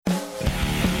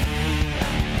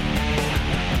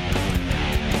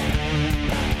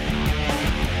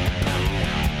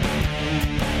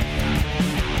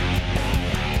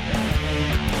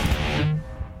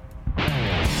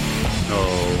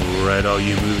all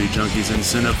you movie junkies and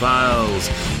cinephiles.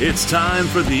 It's time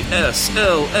for the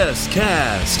SLS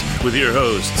Cast with your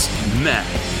hosts, Matt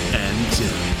and Tim.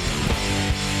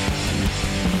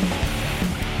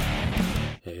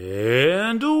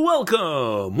 And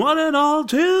welcome, one and all,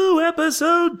 to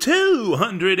episode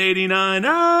 289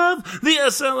 of the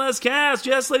SLS Cast.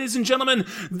 Yes, ladies and gentlemen,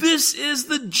 this is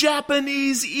the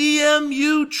Japanese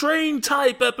EMU train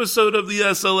type episode of the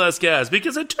SLS Cast,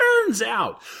 because it turns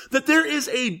out that there is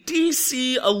a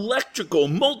DC electrical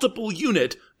multiple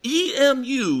unit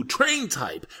EMU train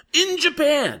type in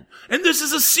Japan, and this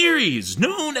is a series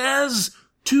known as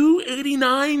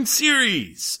 289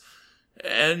 series.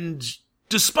 And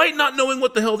despite not knowing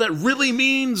what the hell that really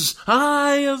means,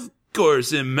 I, of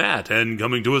course, am Matt, and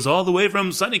coming to us all the way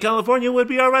from sunny California would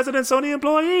be our resident Sony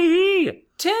employee,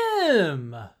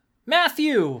 Tim!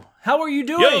 Matthew, how are you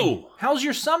doing? Yo! How's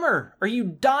your summer? Are you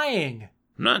dying?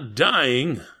 I'm not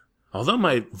dying, although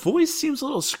my voice seems a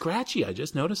little scratchy. I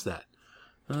just noticed that.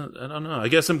 I don't know. I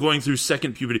guess I'm going through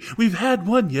second puberty. We've had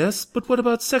one, yes, but what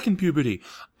about second puberty?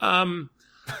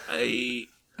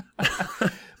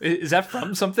 Is that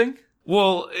from something?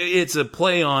 Well, it's a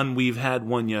play on We've Had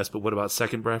One, yes, but what about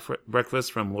Second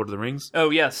Breakfast from Lord of the Rings? Oh,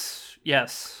 yes.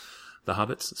 The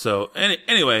Hobbits. So,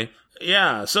 anyway,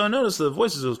 yeah, so I noticed the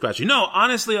voice is a little scratchy. No,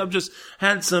 honestly, I've just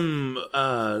had some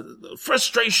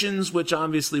frustrations, which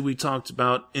obviously we talked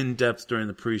about in depth during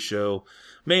the pre-show.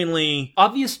 Mainly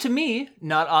obvious to me,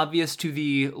 not obvious to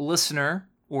the listener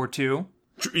or two.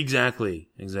 Exactly.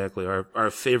 Our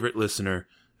favorite listener,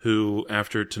 who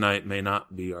after tonight may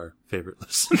not be our favorite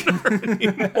listener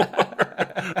anymore.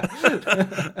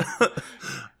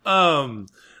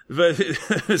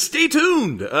 But stay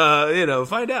tuned,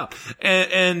 find out.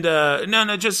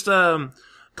 Just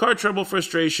car trouble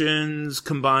frustrations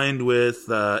combined with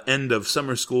end of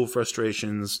summer school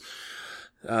frustrations.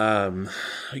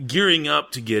 Gearing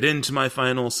up to get into my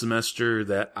final semester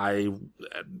that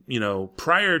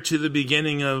prior to the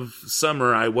beginning of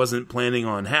summer, I wasn't planning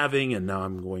on having, and now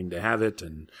I'm going to have it.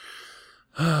 And,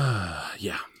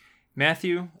 yeah.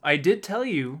 Matthew, I did tell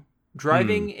you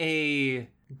driving a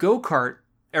go-kart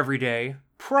every day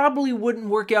probably wouldn't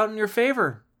work out in your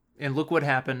favor. And look what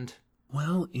happened.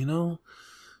 Well,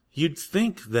 you'd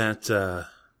think that,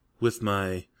 with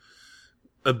my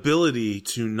ability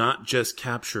to not just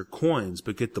capture coins,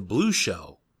 but get the blue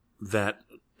shell, that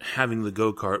having the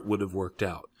go-kart would have worked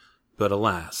out. But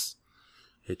alas,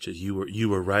 you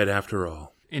were right after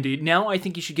all. Indeed. Now I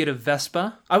think you should get a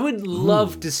Vespa. I would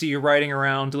love to see you riding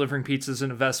around delivering pizzas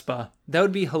in a Vespa. That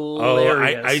would be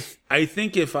hilarious. I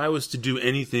think if I was to do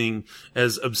anything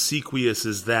as obsequious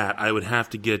as that, I would have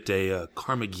to get a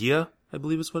Ghia, I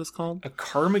believe is what it's called. A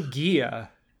Ghia.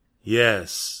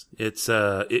 Yes,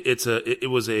 it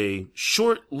was a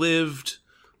short-lived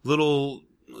little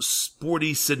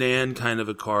sporty sedan kind of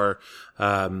a car,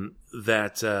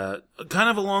 that, kind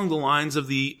of along the lines of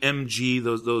the MG,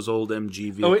 those old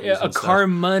MG vehicles. Oh, a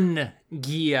Karmann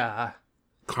Ghia.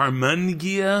 Karmann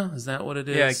Ghia? Is that what it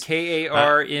is? Yeah,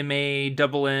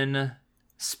 Karmann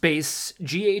space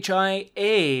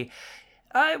Ghia.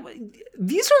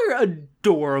 These are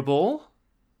adorable.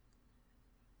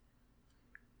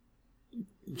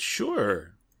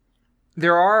 Sure.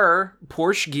 There are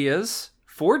Porsche Ghias,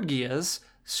 Ford Ghias,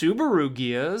 Subaru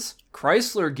Ghias,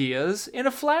 Chrysler Ghias, and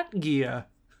a flat Ghia.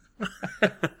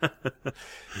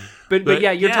 but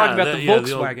yeah, you're talking about the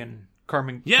Volkswagen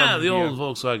Karmann. Yeah, Karmann the Ghia. old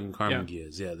Volkswagen Karmann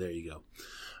Ghias. Yeah, there you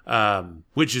go.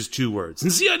 Which is 2 words.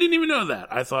 And see, I didn't even know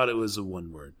that. I thought it was a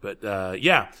 1 word. But I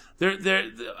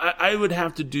would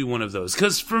have to do one of those,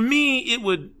 because for me, it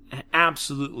would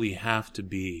absolutely have to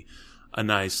be a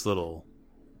nice little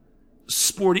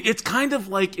sporty. It was kind of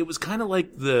like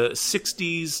the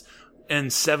 60s and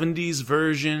 70s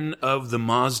version of the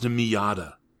Mazda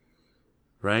Miata,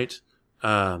 right?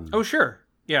 Oh, sure.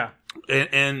 Yeah.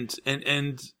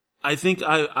 And I think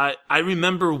I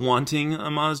remember wanting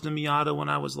a Mazda Miata when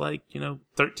I was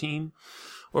 13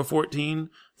 or 14,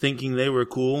 thinking they were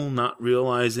cool, not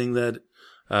realizing that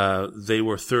they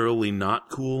were thoroughly not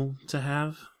cool to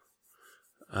have.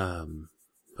 Oh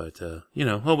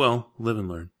well, live and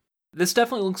learn. This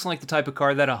definitely looks like the type of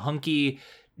car that a hunky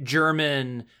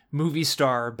German movie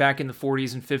star back in the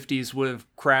 40s and 50s would have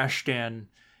crashed in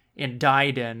and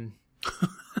died in.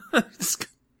 It's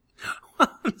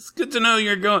good to know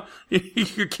you're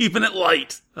keeping it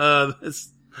light.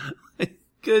 It's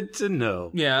good to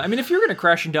know. Yeah, I mean, if you're going to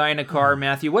crash and die in a car,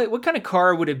 Matthew, what kind of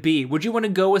car would it be? Would you want to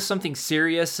go with something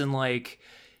serious and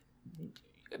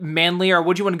manly, or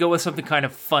would you want to go with something kind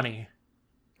of funny?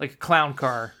 Like a clown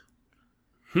car?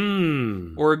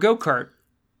 Or a go-kart?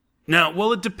 Now,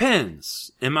 well, it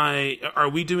depends. Are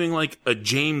we doing like a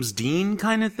James Dean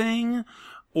kind of thing?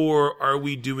 Or are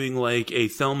we doing like a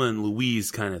Thelma and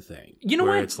Louise kind of thing? You know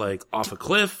where what? It's like off a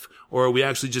cliff? Or are we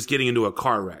actually just getting into a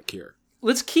car wreck here?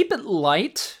 Let's keep it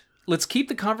light. Let's keep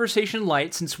the conversation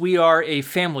light since we are a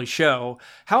family show.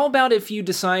 How about if you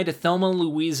decide to Thelma and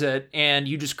Louise it and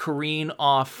you just careen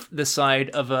off the side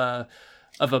of a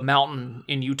mountain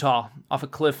in Utah, off a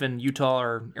cliff in Utah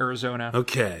or Arizona?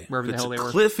 Okay. Wherever the hell they were.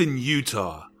 Cliff in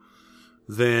Utah.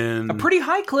 Then a pretty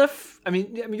high cliff. I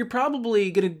mean, you're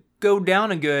probably going to go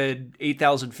down a good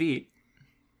 8,000 feet.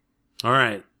 All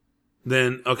right.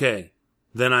 Then, okay.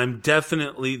 Then I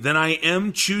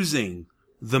am choosing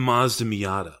the Mazda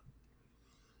Miata.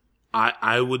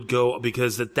 I would go,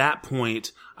 because at that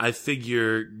point, I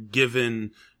figure,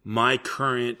 given my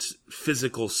current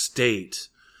physical state,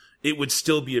 it would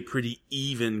still be a pretty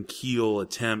even keel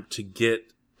attempt to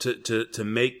get, to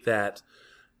make that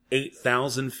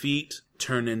 8,000 feet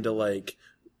turn into like,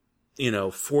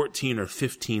 14 or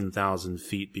 15,000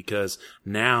 feet, because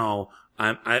now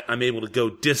I'm able to go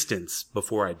distance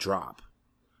before I drop.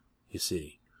 You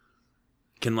see,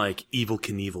 can like Evel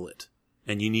Knievel it.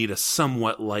 And you need a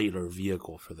somewhat lighter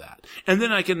vehicle for that. And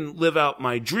then I can live out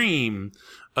my dream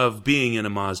of being in a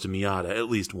Mazda Miata at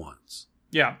least once.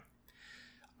 Yeah.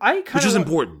 Which is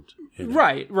important.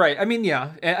 Right. I mean,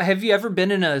 yeah. Have you ever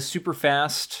been in a super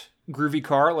fast, groovy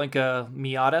car like a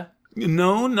Miata?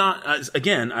 No, not...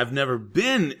 Again, I've never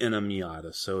been in a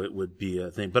Miata, so it would be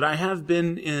a thing. But I have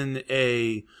been in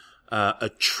a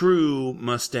true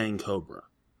Mustang Cobra.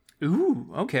 Ooh,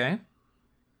 okay.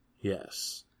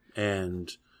 Yes.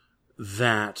 And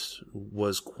that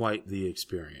was quite the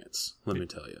experience, let me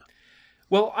tell you.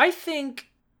 Well, I think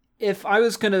if I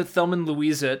was going to Thelma and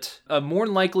Louise it, more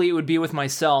than likely it would be with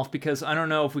myself, because I don't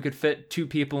know if we could fit two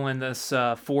people in this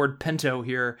Ford Pinto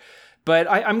here.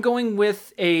 But I'm going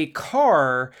with a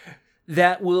car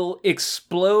that will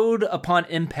explode upon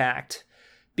impact,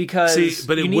 because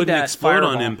but it wouldn't explode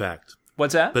on impact.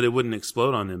 What's that? But it wouldn't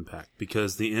explode on impact,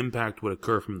 because the impact would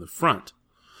occur from the front.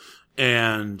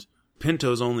 And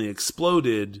Pintos only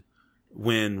exploded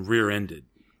when rear-ended.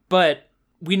 But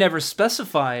we never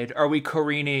specified, are we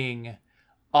careening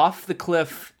off the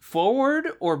cliff forward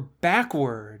or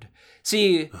backward?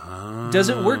 See, does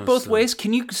it work both ways?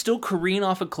 Can you still careen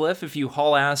off a cliff if you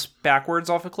haul ass backwards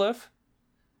off a cliff?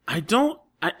 I don't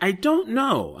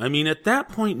know. I mean, at that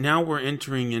point now we're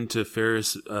entering into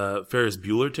Ferris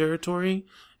Bueller territory.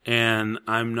 And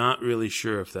I'm not really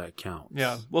sure if that counts.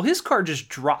 Yeah. Well, his car just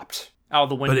dropped out of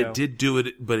the window. But it did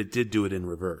do it in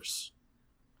reverse.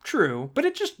 True, but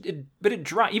it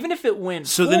dropped. Even if it went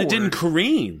so forward, then it didn't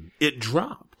careen. It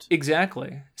dropped.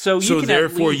 Exactly. So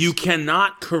therefore you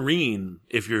cannot careen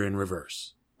if you're in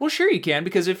reverse. Well, sure you can,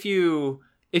 because if you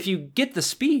get the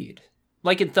speed,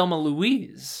 like in Thelma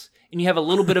Louise, and you have a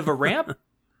little bit of a ramp,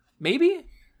 maybe.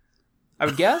 I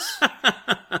would guess.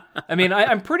 I mean,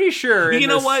 I'm pretty sure. You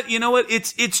know what?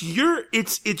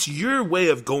 It's your way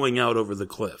of going out over the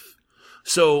cliff.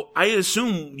 So I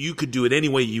assume you could do it any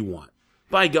way you want.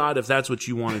 By God, if that's what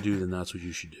you want to do, then that's what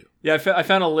you should do. Yeah, I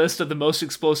found a list of the most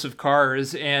explosive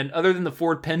cars, and other than the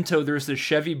Ford Pinto, there's the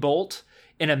Chevy Bolt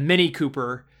and a Mini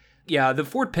Cooper. Yeah, the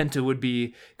Ford Pinto would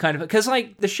be kind of, because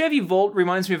like the Chevy Volt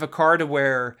reminds me of a car to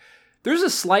where there's a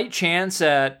slight chance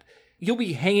that you'll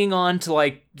be hanging on to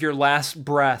like your last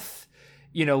breath,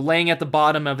 laying at the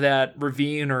bottom of that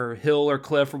ravine or hill or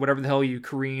cliff or whatever the hell you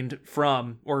careened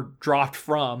from or dropped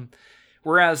from.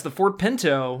 Whereas the Ford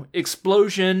Pinto,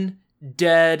 explosion,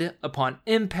 dead upon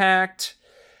impact,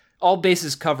 all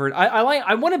bases covered.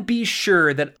 I want to be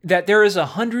sure that there is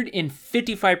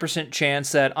 155%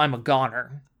 chance that I'm a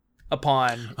goner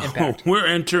upon impact. Oh, we're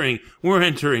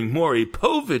entering Maury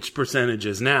Povich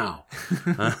percentages now.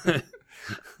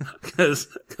 Because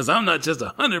I'm not just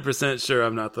 100% sure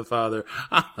I'm not the father.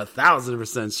 I'm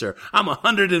 1,000% sure. I'm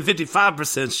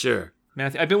 155% sure.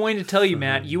 Matthew, I've been waiting to tell you,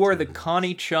 Matt, you are the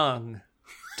Connie Chung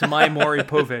to my Maury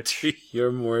Povich.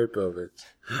 You're Maury Povich.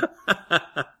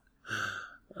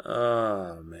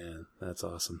 Oh, man. That's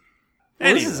awesome. Well,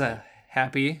 anyway. This is a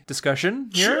happy discussion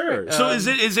here. Sure. So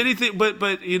is anything, but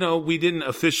we didn't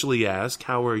officially ask,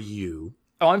 how are you?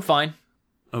 Oh, I'm fine.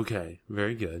 Okay.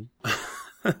 Very good.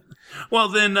 Well,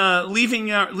 then,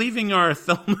 leaving our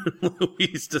Thelma and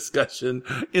Louise discussion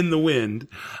in the wind,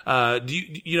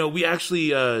 we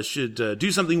actually should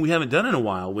do something we haven't done in a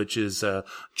while, which is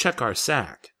check our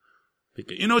sack.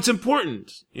 It's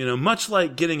important. Much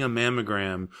like getting a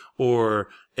mammogram or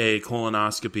a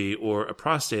colonoscopy or a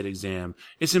prostate exam,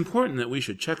 it's important that we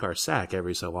should check our sack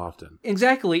every so often.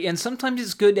 Exactly, and sometimes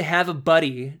it's good to have a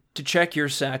buddy to check your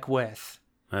sack with.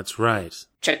 That's right.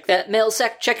 Check that mail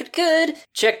sack, check it good.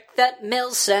 Check that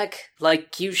mail sack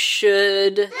like you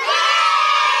should.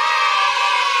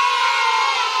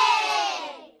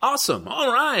 Awesome.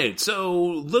 All right. So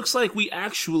looks like we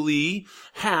actually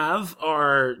have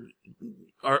our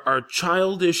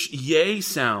childish yay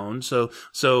sound. So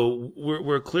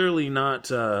we're clearly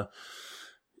not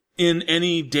in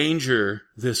any danger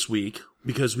this week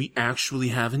because we actually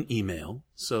have an email.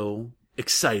 So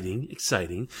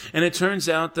exciting. And it turns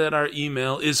out that our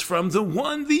email is from the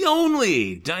one, the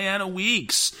only, Diana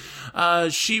Weeks.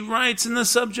 She writes in the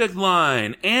subject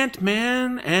line,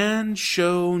 Ant-Man and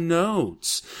show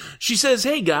notes. She says,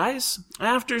 hey guys,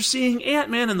 after seeing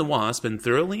Ant-Man and the Wasp and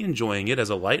thoroughly enjoying it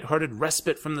as a lighthearted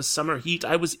respite from the summer heat,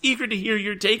 I was eager to hear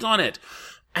your take on it.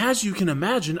 As you can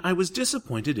imagine, I was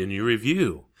disappointed in your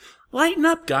review. Lighten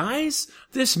up, guys.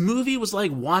 This movie was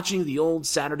like watching the old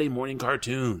Saturday morning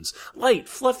cartoons. Light,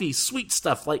 fluffy, sweet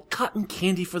stuff like cotton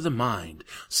candy for the mind.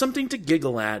 Something to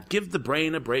giggle at, give the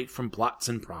brain a break from plots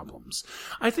and problems.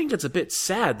 I think it's a bit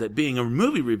sad that being a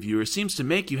movie reviewer seems to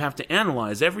make you have to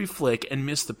analyze every flick and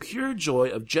miss the pure joy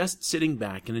of just sitting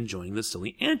back and enjoying the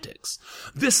silly antics.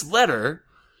 This letter,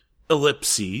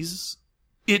 ellipses,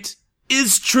 it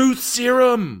is truth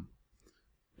serum.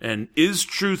 And is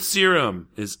truth serum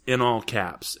is in all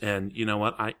caps. And you know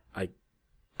what? I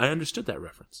understood that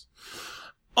reference.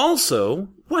 Also,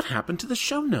 what happened to the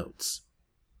show notes?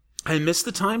 I missed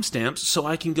the timestamps so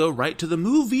I can go right to the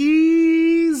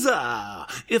movies,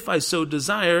 if I so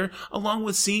desire, along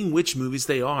with seeing which movies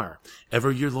they are.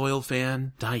 Ever your loyal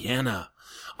fan, Diana.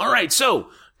 All right, so a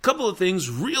couple of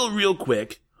things real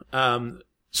quick.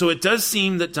 So it does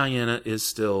seem that Diana is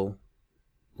still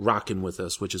rocking with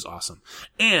us, which is awesome.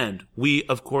 And we,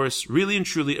 of course, really and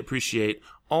truly appreciate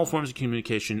all forms of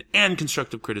communication and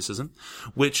constructive criticism,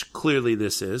 which clearly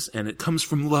this is, and it comes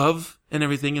from love and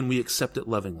everything, and we accept it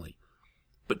lovingly.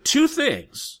 But two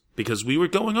things, because we were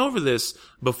going over this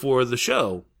before the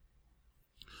show.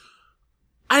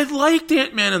 I liked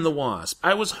Ant-Man and the Wasp.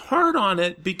 I was hard on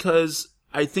it because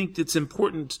I think it's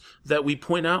important that we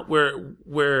point out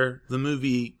where the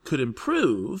movie could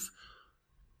improve,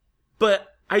 but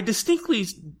I distinctly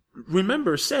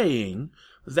remember saying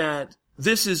that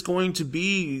this is going to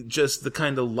be just the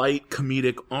kind of light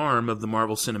comedic arm of the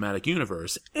Marvel Cinematic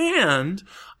Universe. And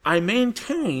I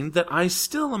maintain that I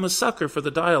still am a sucker for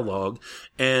the dialogue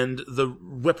and the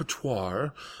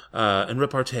repertoire and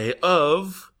repartee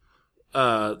of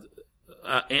oh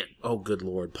good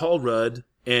Lord, Paul Rudd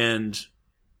and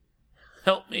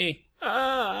help me.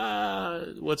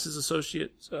 What's his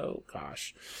associate? Oh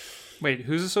gosh. Wait,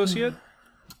 whose associate?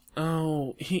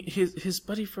 Oh, his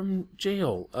buddy from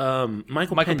jail,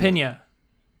 Michael Pena.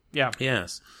 Yeah.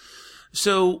 Yes.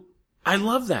 So I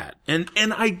love that, and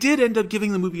I did end up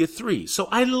giving the movie a 3. So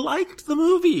I liked the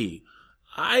movie.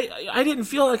 I didn't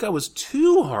feel like I was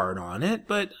too hard on it,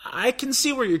 but I can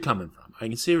see where you're coming from.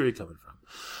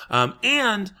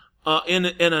 And in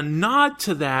a nod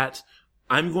to that,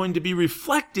 I'm going to be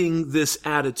reflecting this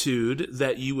attitude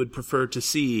that you would prefer to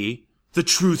see. The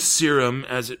truth serum,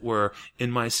 as it were,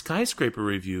 in my skyscraper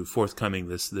review forthcoming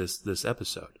this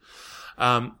episode.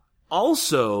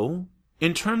 Also,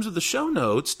 in terms of the show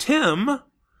notes, Tim,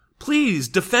 please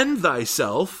defend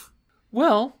thyself.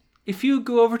 Well, if you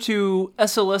go over to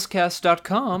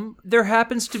slscast.com, there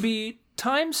happens to be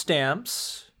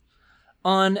timestamps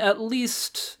on at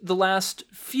least the last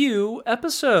few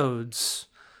episodes.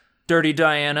 Dirty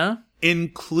Diana.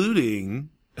 Including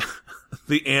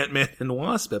the Ant-Man and the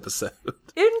Wasp episode.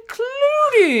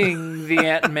 Including the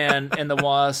Ant-Man and the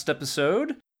Wasp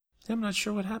episode. I'm not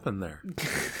sure what happened there.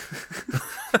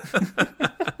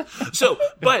 So,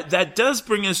 but that does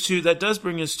bring us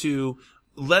to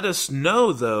let us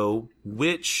know, though,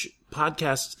 which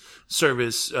podcast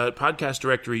service, podcast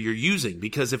directory you're using.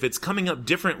 Because if it's coming up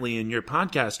differently in your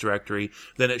podcast directory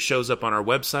than it shows up on our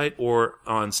website or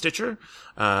on Stitcher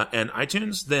and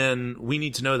iTunes, then we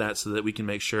need to know that so that we can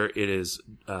make sure it is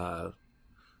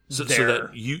so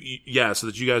that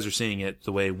you guys are seeing it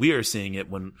the way we are seeing it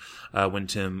when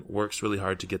Tim works really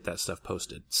hard to get that stuff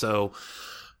posted. So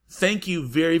thank you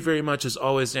very, very much as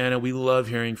always, Anna. We love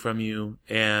hearing from you,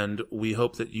 and we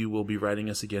hope that you will be writing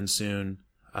us again soon.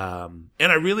 And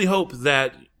I really hope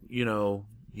that,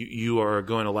 you are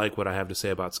going to like what I have to say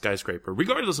about Skyscraper,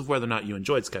 regardless of whether or not you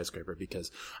enjoyed Skyscraper,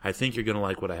 because I think you're going to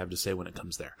like what I have to say when it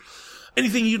comes there.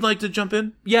 Anything you'd like to jump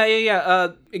in? Yeah.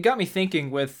 It got me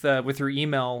thinking with your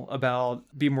email about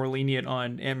be more lenient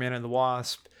on Ant-Man and the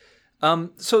Wasp.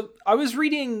 So I was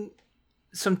reading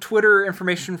some Twitter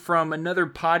information from another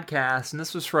podcast, and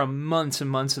this was from months and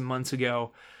months and months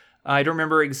ago. I don't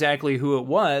remember exactly who it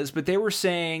was, but they were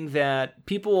saying that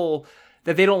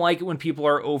that they don't like it when people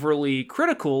are overly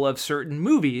critical of certain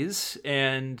movies.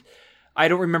 And I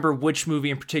don't remember which movie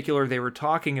in particular they were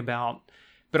talking about,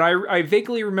 but I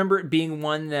vaguely remember it being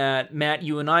one that, Matt,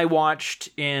 you and I watched,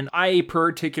 and I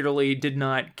particularly did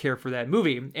not care for that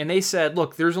movie. And they said,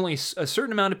 look, there's only a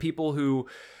certain amount of people who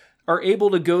are able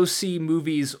to go see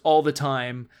movies all the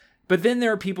time, but then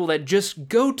there are people that just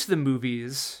go to the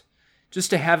movies just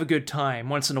to have a good time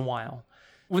once in a while.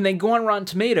 When they go on Rotten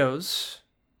Tomatoes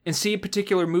and see a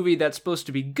particular movie that's supposed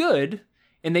to be good,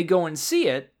 and they go and see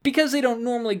it, because they don't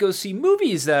normally go see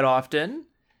movies that often,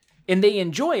 and they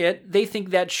enjoy it, they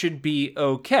think that should be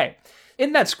okay.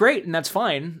 And that's great, and that's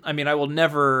fine. I mean, I will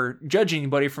never judge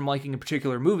anybody from liking a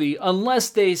particular movie unless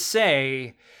they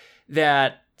say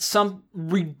that some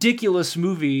ridiculous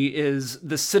movie is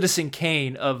the Citizen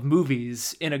Kane of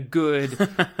movies in a good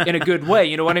way.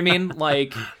 You know what I mean?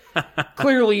 Like,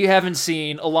 clearly you haven't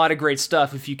seen a lot of great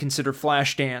stuff if you consider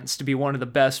Flashdance to be one of the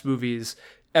best movies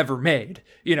ever made,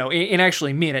 you know, and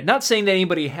actually mean it. Not saying that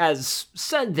anybody has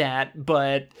said that,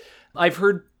 but I've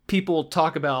heard people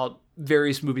talk about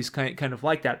various movies kind of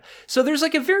like that. So there's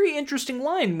like a very interesting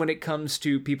line when it comes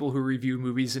to people who review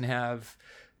movies and have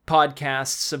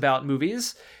podcasts about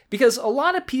movies, because a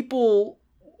lot of people,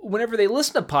 whenever they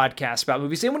listen to podcasts about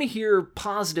movies, they want to hear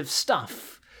positive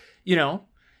stuff, you know?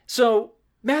 So,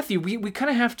 Matthew, we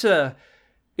kind of have to,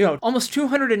 you know, almost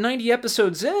 290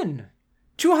 episodes in,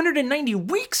 290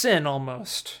 weeks in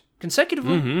almost,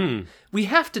 consecutively, we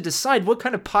have to decide what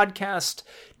kind of podcast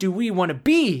do we want to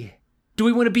be. Do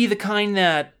we want to be the kind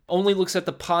that only looks at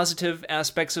the positive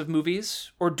aspects of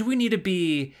movies? Or do we need to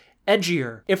be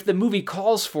edgier? If the movie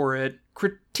calls for it,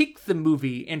 critique the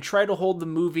movie and try to hold the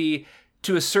movie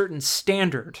to a certain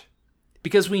standard.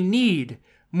 Because we need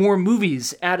more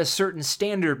movies at a certain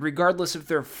standard, regardless if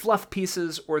they're fluff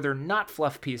pieces or they're not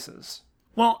fluff pieces.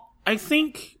 Well, I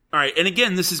think... All right, and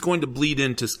again, this is going to bleed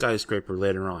into Skyscraper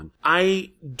later on.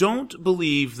 I don't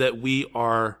believe that we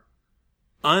are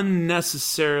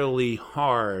unnecessarily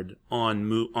hard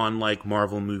on like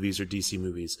Marvel movies or DC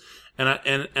movies, and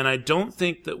I don't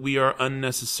think that we are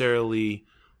unnecessarily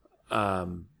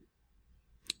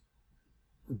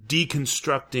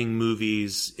deconstructing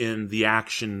movies in the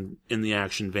action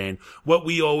vein. What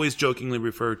we always jokingly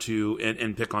refer to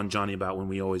and pick on Johnny about when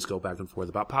we always go back and forth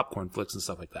about popcorn flicks and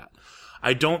stuff like that.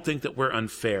 I don't think that we're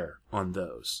unfair on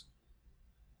those,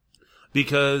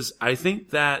 because I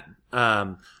think that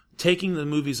taking the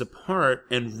movies apart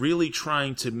and really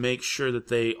trying to make sure that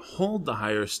they hold the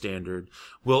higher standard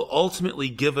will ultimately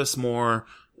give us more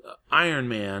Iron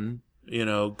Man, you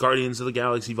know, Guardians of the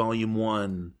Galaxy Volume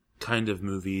 1 kind of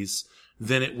movies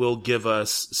than it will give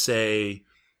us, say,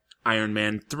 Iron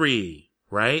Man 3,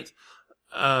 right?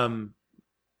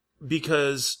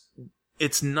 Because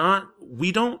it's not,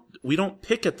 we don't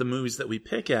pick at the movies that we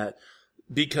pick at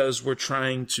because we're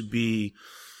trying to be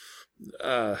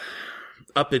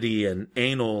uppity and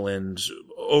anal and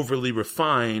overly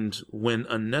refined when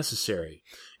unnecessary.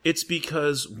 It's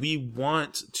because we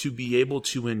want to be able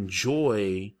to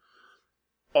enjoy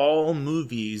all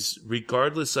movies,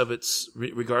 regardless of its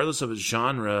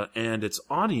genre and its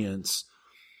audience,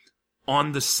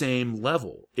 on the same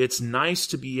level. It's nice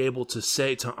to be able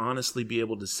to honestly be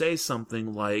able to say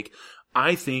something like,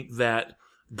 I think that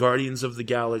Guardians of the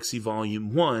Galaxy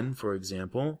Volume 1, for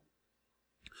example,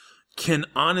 can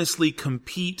honestly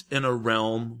compete in a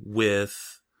realm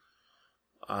with,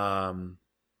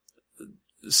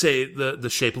 say, The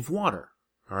Shape of Water,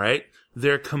 all right?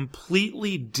 They're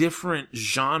completely different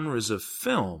genres of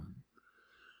film,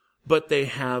 but they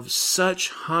have such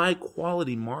high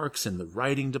quality marks in the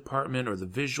writing department or the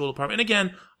visual department. And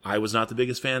again, I was not the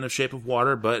biggest fan of Shape of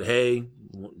Water, but hey,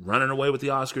 running away with the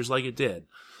Oscars like it did.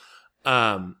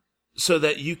 So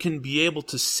that you can be able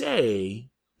to say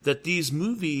that these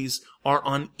movies are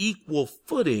on equal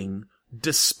footing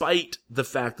despite the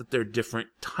fact that they're different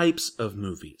types of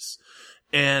movies.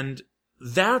 And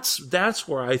that's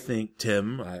where I think,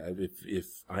 Tim,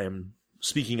 if I am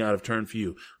speaking out of turn for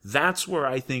you, that's where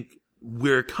I think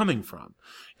we're coming from.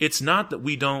 It's not that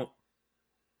we don't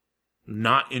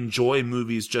not enjoy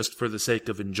movies just for the sake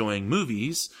of enjoying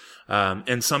movies,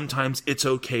 and sometimes it's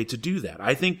okay to do that.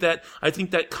 I think that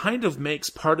kind of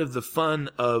makes part of the fun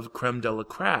of Creme de la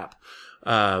Crap,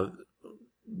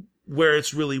 where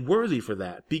it's really worthy for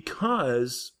that,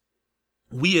 because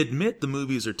we admit the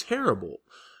movies are terrible.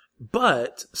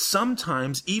 But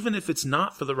sometimes, even if it's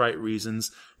not for the right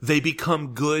reasons, they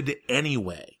become good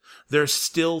anyway. they're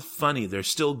still funny. They're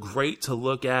still great to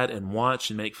look at and watch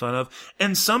and make fun of.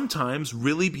 And sometimes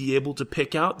really be able to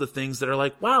pick out the things that are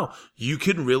like, wow, you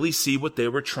can really see what they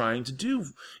were trying to do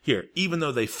here. Even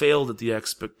though they failed at the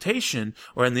expectation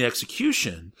or in the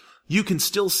execution, you can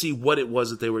still see what it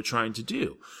was that they were trying to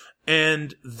do.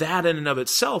 And that in and of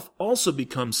itself also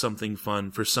becomes something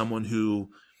fun for someone who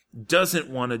doesn't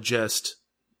want to just,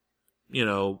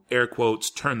 air quotes,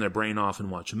 turn their brain off and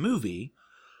watch a movie,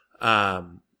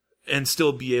 and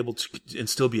still be able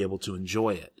to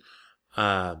enjoy it.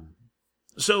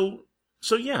 So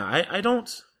yeah,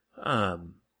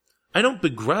 I don't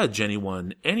begrudge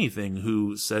anyone anything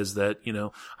who says that,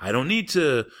 I don't need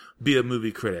to be a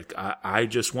movie critic. I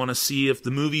just want to see if the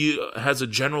movie has a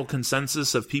general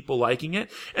consensus of people liking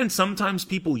it. And sometimes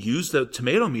people use the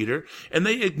tomato meter and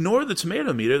they ignore the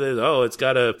tomato meter. It's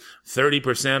got a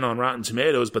 30% on Rotten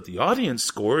Tomatoes, but the audience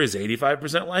score is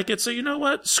 85% like it. So you know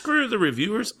what? Screw the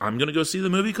reviewers. I'm going to go see the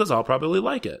movie because I'll probably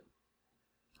like it.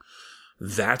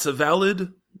 That's a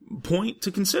valid point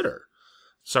to consider.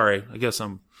 Sorry, I guess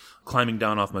I'm climbing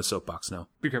down off my soapbox now.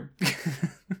 Okay.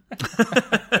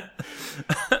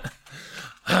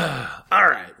 All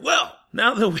right. Well,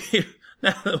 now that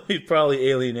we've probably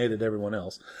alienated everyone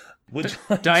else, would you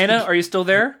like Diana, are you still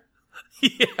there?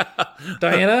 Yeah.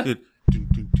 Diana?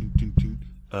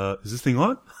 Is this thing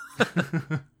on?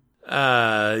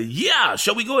 Yeah.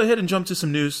 Shall we go ahead and jump to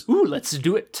some news? Ooh, let's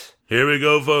do it. Here we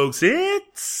go, folks.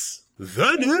 It's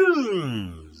the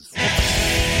news.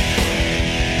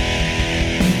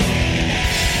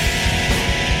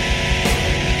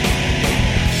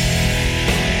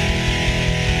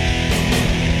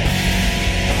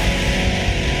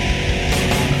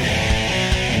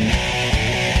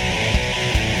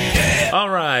 All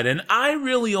right, and I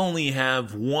really only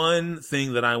have one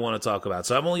thing that I want to talk about.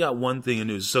 So I've only got one thing in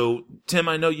news. So, Tim,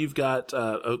 I know you've got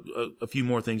a few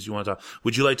more things you want to talk.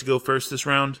 Would you like to go first this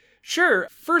round? Sure.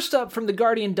 First up from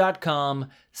TheGuardian.com,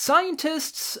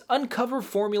 scientists uncover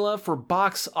formula for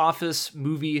box office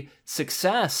movie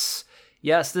success.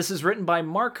 Yes, this is written by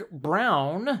Mark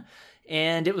Brown,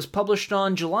 and it was published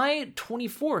on July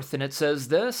 24th, and it says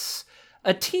this: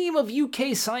 a team of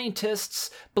UK scientists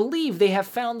believe they have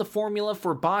found the formula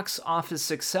for box office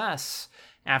success.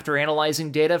 After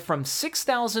analyzing data from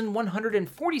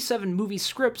 6,147 movie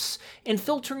scripts and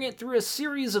filtering it through a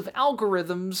series of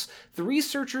algorithms, the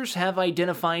researchers have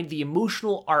identified the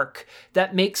emotional arc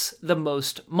that makes the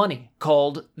most money,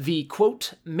 called the,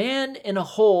 quote, man in a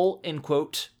hole, end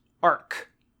quote, arc.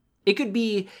 It could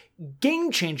be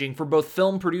game-changing for both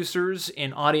film producers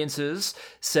and audiences,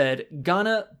 said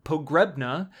Ghia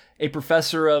Pogrebna, a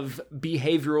professor of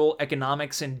behavioral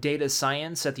economics and data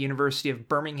science at the University of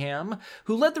Birmingham,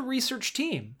 who led the research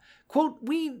team. Quote,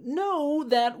 we know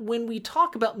that when we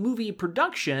talk about movie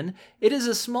production, it is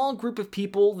a small group of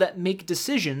people that make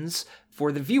decisions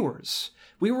for the viewers.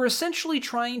 We were essentially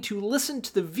trying to listen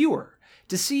to the viewer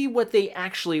to see what they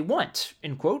actually want,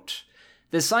 end quote.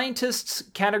 The scientists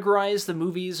categorized the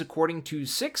movies according to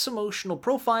 6 emotional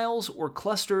profiles or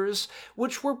clusters,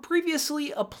 which were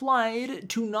previously applied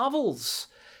to novels.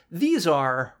 These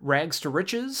are rags to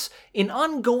riches, an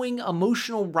ongoing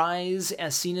emotional rise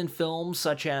as seen in films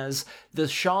such as The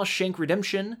Shawshank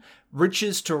Redemption,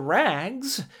 riches to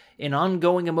rags, an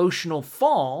ongoing emotional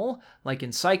fall, like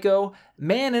in Psycho,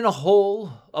 man in a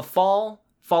hole, a fall,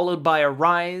 followed by a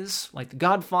rise, like The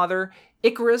Godfather,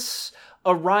 Icarus,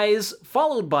 a rise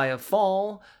followed by a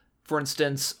fall, for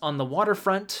instance, On the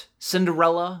Waterfront,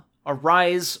 Cinderella, a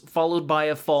rise followed by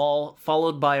a fall,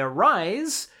 followed by a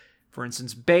rise, for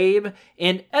instance, Babe,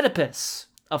 and Oedipus,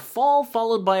 a fall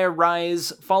followed by a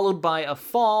rise, followed by a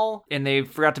fall, and they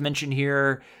forgot to mention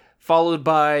here, followed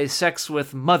by sex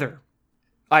with mother.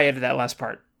 I added that last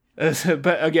part.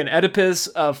 But again, Oedipus,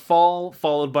 a fall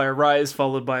followed by a rise,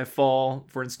 followed by a fall,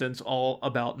 for instance, all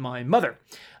about my mother.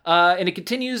 And it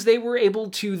continues, they were able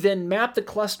to then map the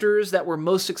clusters that were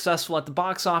most successful at the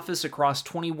box office across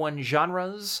 21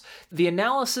 genres. The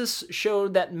analysis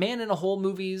showed that man in a hole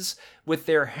movies with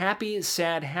their happy,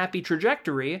 sad, happy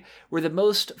trajectory were the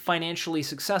most financially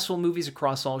successful movies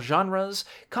across all genres,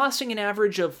 costing an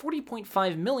average of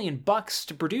 $40.5 million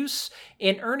to produce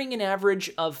and earning an average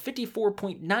of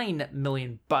 $54.9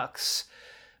 million.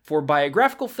 For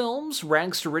biographical films,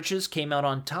 Rags to Riches came out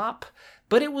on top,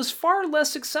 but it was far less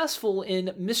successful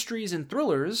in mysteries and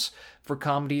thrillers. For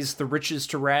comedies, the Riches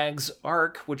to Rags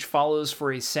arc, which follows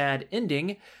for a sad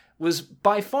ending, was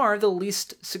by far the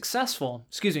least successful.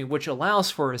 Which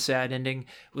allows for a sad ending,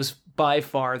 was by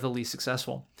far the least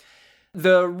successful.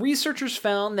 The researchers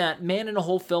found that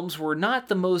man-in-a-hole films were not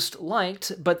the most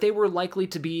liked, but they were likely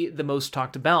to be the most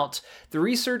talked about. The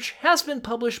research has been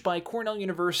published by Cornell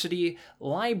University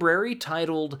Library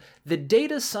titled The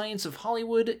Data Science of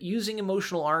Hollywood, Using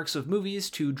Emotional Arcs of Movies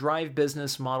to Drive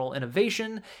Business Model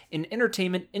Innovation in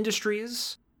Entertainment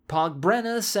Industries.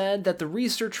 Pogbrena said that the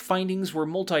research findings were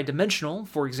multidimensional.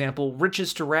 For example,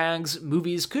 riches to rags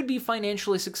movies could be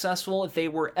financially successful if they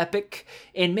were epic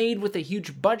and made with a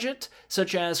huge budget,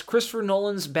 such as Christopher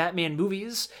Nolan's Batman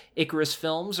movies. Icarus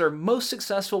films are most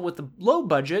successful with a low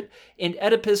budget, and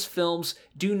Oedipus films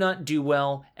do not do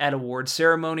well at award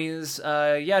ceremonies.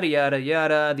 Yada, yada,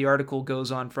 yada. The article goes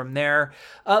on from there.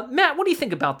 Matt, what do you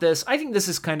think about this? I think this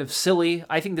is kind of silly.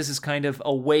 I think this is kind of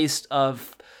a waste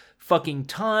of fucking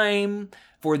time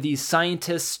for these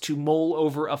scientists to mull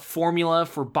over a formula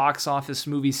for box office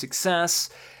movie success.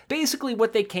 Basically,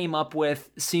 what they came up with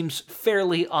seems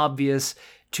fairly obvious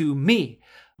to me.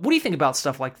 What do you think about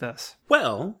stuff like this?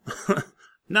 Well,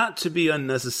 not to be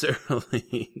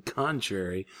unnecessarily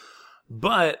contrary,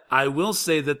 but I will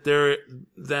say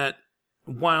that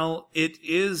while it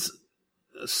is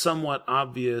somewhat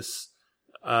obvious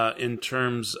in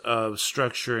terms of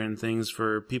structure and things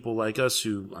for people like us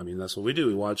who, I mean, that's what we do.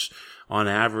 We watch, on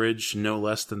average, no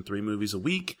less than 3 movies a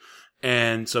week.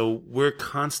 And so we're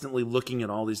constantly looking at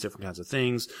all these different kinds of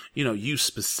things. You know, you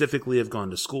specifically have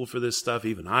gone to school for this stuff.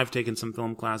 Even I've taken some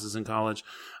film classes in college.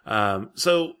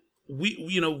 So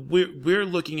we're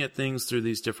looking at things through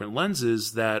these different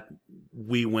lenses that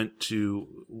we've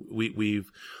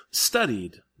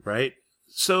studied, right?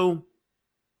 So,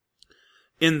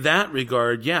 in that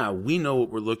regard, yeah, we know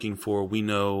what we're looking for. We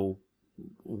know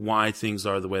why things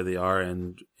are the way they are.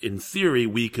 And in theory,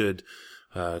 we could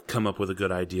come up with a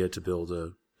good idea to build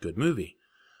a good movie.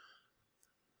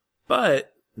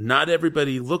 But not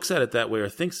everybody looks at it that way or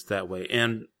thinks it that way.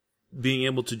 And being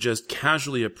able to just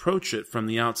casually approach it from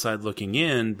the outside looking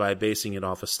in by basing it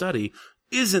off a study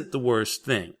isn't the worst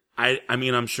thing. I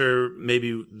mean, I'm sure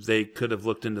maybe they could have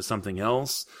looked into something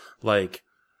else, like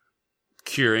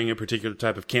curing a particular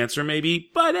type of cancer, maybe.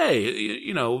 But hey,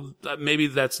 you know, maybe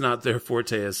that's not their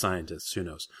forte as scientists. Who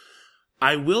knows?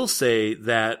 I will say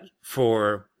that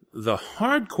for the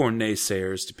hardcore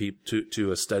naysayers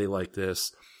to a study like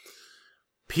this,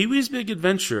 Pee-wee's Big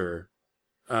Adventure,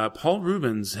 Paul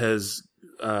Rubens has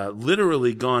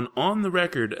literally gone on the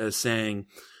record as saying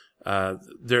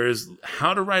there is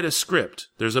How to Write a Script.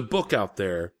 There's a book out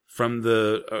there from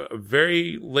the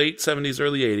very late 70s,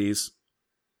 early 80s.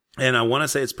 And I want to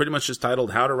say it's pretty much just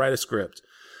titled How to Write a Script.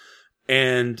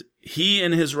 And he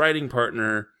and his writing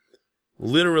partner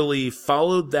literally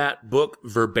followed that book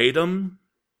verbatim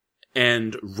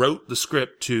and wrote the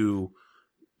script to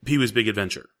Pee-wee's Big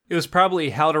Adventure. It was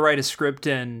probably How to Write a Script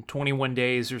in 21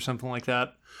 days or something like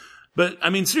that. But, I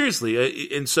mean,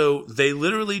 seriously, and so they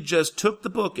literally just took the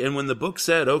book, and when the book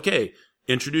said, okay,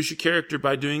 introduce your character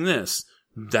by doing this,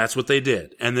 that's what they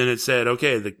did. And then it said,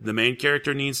 okay, the main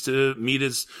character needs to meet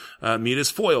his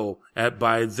foil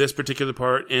by this particular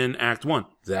part in Act 1.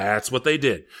 That's what they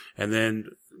did. And then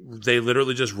they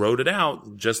literally just wrote it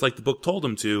out, just like the book told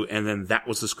them to, and then that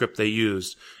was the script they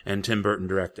used, and Tim Burton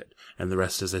directed. And the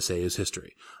rest, as they say, is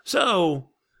history.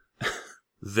 So,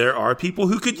 there are people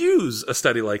who could use a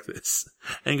study like this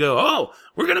and go, oh,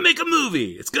 we're going to make a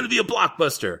movie. It's going to be a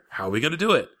blockbuster. How are we going to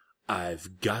do it?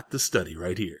 I've got the study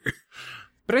right here.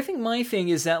 But I think my thing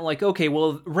is that, like, okay,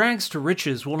 well, rags to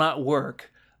riches will not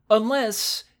work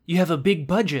unless you have a big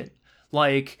budget,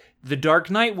 like The Dark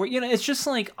Knight, where, you know, it's just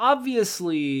like,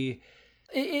 obviously,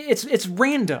 it's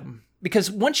random,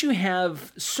 because once you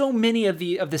have so many of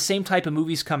the same type of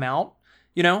movies come out,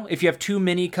 you know, if you have too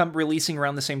many come releasing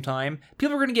around the same time,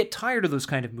 people are going to get tired of those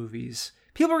kind of movies.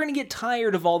 People are going to get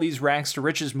tired of all these rags to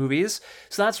riches movies,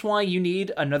 so that's why you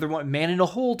need another one,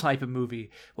 man-in-a-hole type of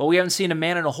movie. Well, we haven't seen a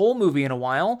man-in-a-hole movie in a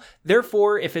while,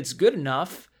 therefore, if it's good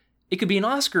enough, it could be an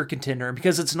Oscar contender, and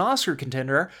because it's an Oscar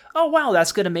contender, oh wow,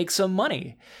 that's going to make some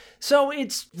money. So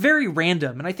it's very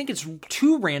random, and I think it's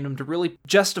too random to really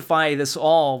justify this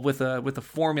all with a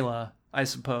formula, I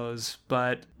suppose.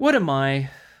 But what am I,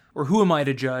 or who am I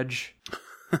to judge?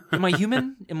 Am I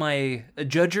human? Am I a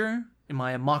judger? Am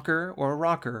I a mocker or a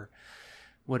rocker?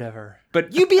 Whatever.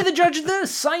 But you be the judge of this.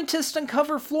 Scientists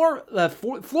uncover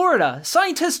Florida.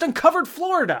 Scientists uncovered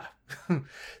Florida.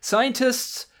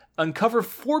 Scientists uncover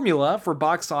formula for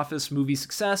box office movie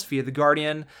success via The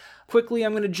Guardian. Quickly,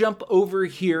 I'm going to jump over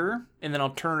here, and then I'll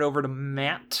turn it over to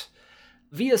Matt.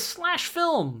 Via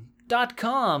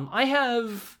slashfilm.com, I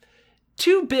have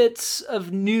 2 bits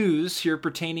of news here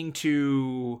pertaining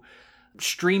to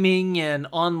streaming and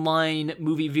online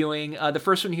movie viewing. The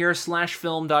first one here,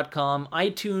 slashfilm.com.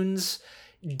 iTunes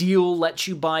deal lets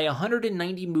you buy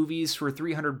 190 movies for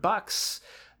 $300.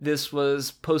 This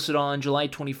was posted on July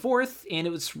 24th, and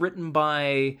it was written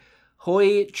by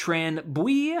Hoi Tran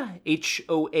Bui,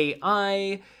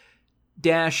 HOAI-TRAN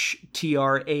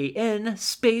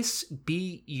space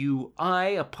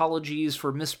BUI. Apologies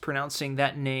for mispronouncing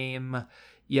that name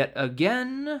yet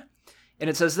again. And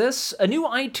it says this: a new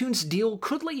iTunes deal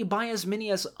could let you buy as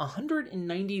many as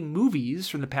 190 movies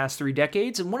from the past 3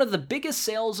 decades and one of the biggest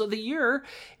sales of the year,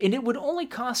 and it would only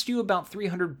cost you about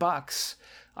 $300.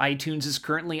 iTunes is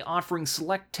currently offering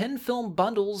select 10 film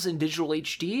bundles in digital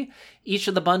HD. Each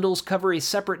of the bundles cover a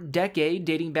separate decade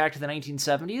dating back to the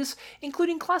 1970s,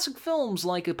 including classic films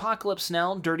like Apocalypse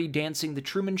Now, Dirty Dancing, The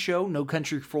Truman Show, No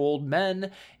Country for Old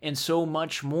Men, and so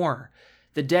much more.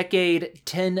 The decade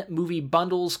 10 movie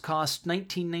bundles cost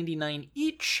 $19.99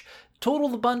 each. In total,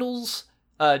 the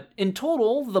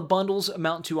bundles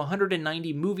amount to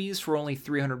 190 movies for only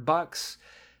 $300.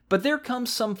 But there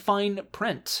comes some fine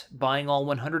print. Buying all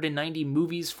 190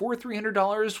 movies for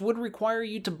 $300 would require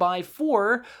you to buy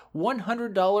 4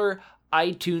 $100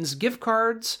 iTunes gift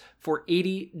cards for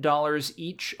 $80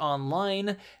 each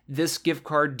online. This gift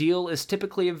card deal is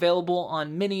typically available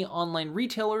on many online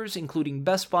retailers, including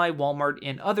Best Buy, Walmart,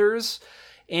 and others.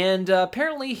 And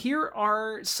apparently, here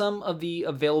are some of the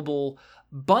available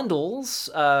bundles.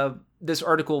 This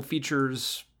article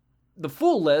features the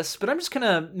full list, but I'm just going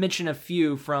to mention a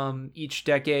few from each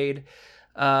decade.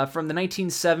 From the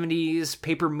 1970s,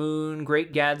 Paper Moon,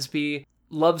 Great Gatsby,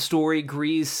 Love Story,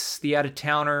 Grease, The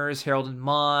Out-of-Towners, Harold and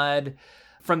Maude.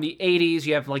 From the 80s,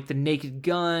 you have like The Naked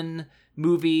Gun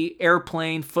movie,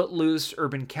 Airplane, Footloose,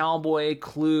 Urban Cowboy,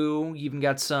 Clue. You even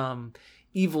got some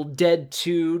Evil Dead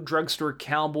 2, Drugstore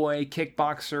Cowboy,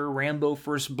 Kickboxer, Rambo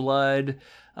First Blood,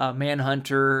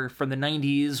 Manhunter. From the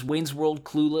 90s, Wayne's World,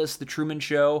 Clueless, The Truman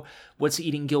Show, What's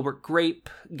Eating Gilbert Grape,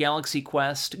 Galaxy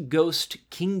Quest, Ghost,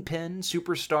 Kingpin,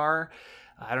 Superstar.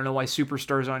 I don't know why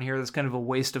Superstar's on here. That's kind of a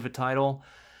waste of a title.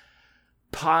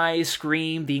 Pie,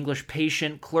 Scream, The English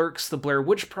Patient, Clerks, The Blair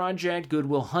Witch Project, Good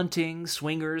Will Hunting,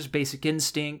 Swingers, Basic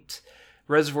Instinct,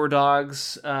 Reservoir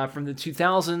Dogs. From the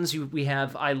 2000s, we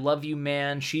have I Love You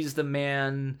Man, She's the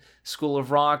Man, School of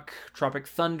Rock, Tropic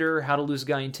Thunder, How to Lose a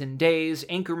Guy in 10 Days,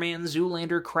 Anchorman,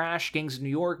 Zoolander, Crash, Gangs of New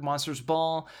York, Monsters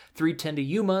Ball, 3:10 to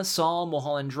Yuma, Saw,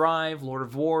 Mulholland Drive, Lord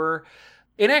of War.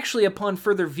 And actually, upon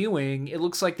further viewing, it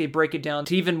looks like they break it down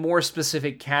to even more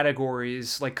specific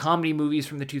categories, like comedy movies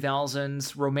from the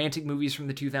 2000s, romantic movies from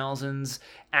the 2000s,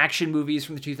 action movies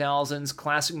from the 2000s,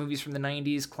 classic movies from the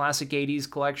 90s, classic 80s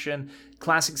collection,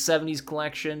 classic 70s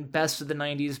collection, best of the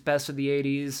 90s, best of the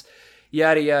 80s,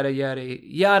 yada, yada, yada,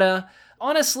 yada.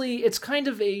 Honestly, it's kind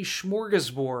of a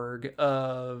smorgasbord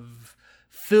of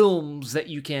films that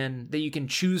you can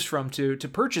choose from to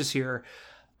purchase here.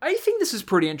 I think this is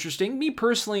pretty interesting. Me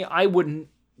personally, I wouldn't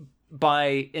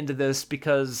buy into this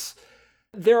because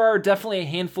there are definitely a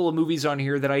handful of movies on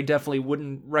here that I definitely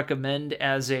wouldn't recommend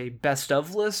as a best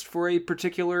of list for a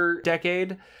particular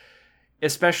decade,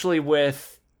 especially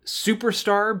with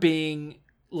Superstar being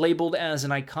labeled as an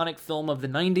iconic film of the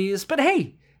 90s. But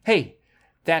hey,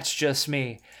 that's just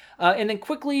me. And then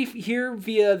quickly here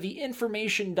via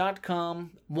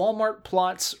theinformation.com, Walmart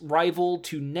plots rival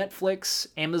to Netflix,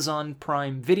 Amazon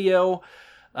Prime Video,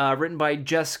 written by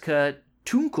Jessica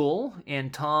Tunkel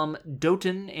and Tom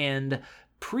Doughton and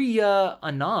Priya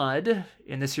Anand.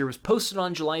 And this here was posted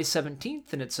on July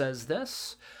 17th, and it says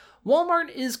this: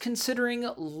 Walmart is considering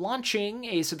launching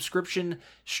a subscription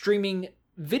streaming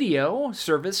video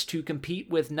service to compete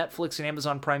with Netflix and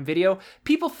Amazon Prime Video.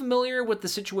 People familiar with the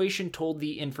situation told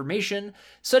the information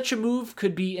such a move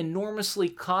could be enormously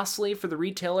costly for the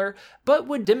retailer, but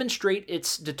would demonstrate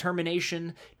its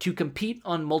determination to compete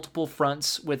on multiple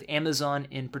fronts with Amazon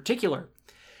in particular.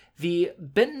 The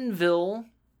Bentonville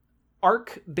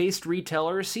ARC-based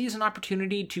retailer sees an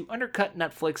opportunity to undercut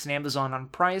Netflix and Amazon on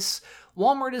price.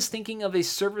 Walmart is thinking of a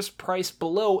service price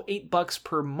below $8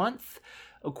 per month.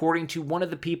 According to one of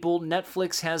the people,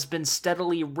 Netflix has been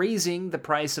steadily raising the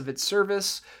price of its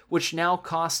service, which now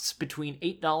costs between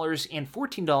 $8 and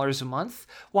 $14 a month,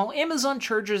 while Amazon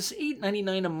charges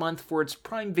 $8.99 a month for its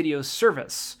Prime Video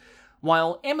service.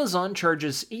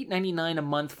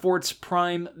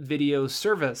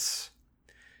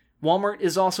 Walmart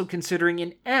is also considering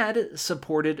an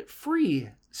ad-supported free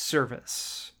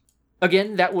service.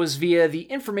 Again, that was via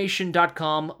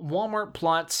theinformation.com, Walmart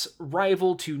plots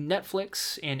rival to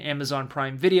Netflix and Amazon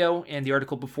Prime Video, and the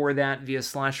article before that via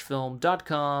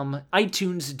slashfilm.com.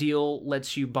 iTunes deal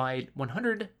lets you buy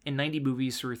 190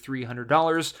 movies for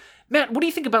 $300. Matt, what do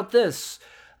you think about this?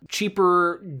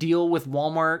 Cheaper deal with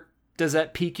Walmart? Does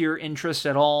that pique your interest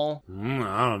at all?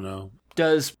 I don't know.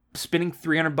 Does spending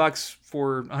 $300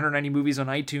 for 190 movies on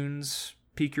iTunes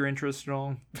pique your interest at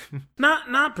all?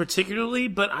 Not particularly,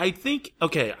 but I think,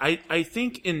 okay, I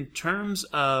think in terms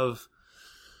of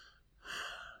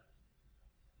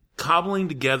cobbling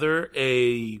together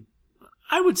I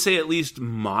would say at least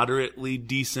moderately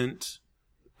decent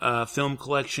film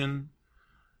collection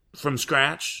from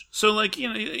scratch. So like,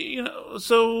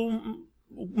 so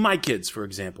my kids, for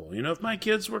example, if my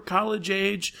kids were college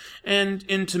age and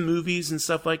into movies and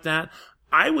stuff like that,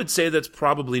 I would say that's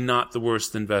probably not the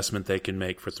worst investment they can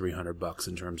make for $300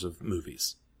 in terms of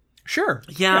movies. Sure.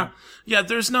 Yeah.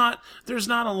 There's not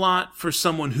a lot for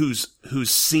someone who's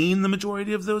seen the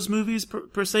majority of those movies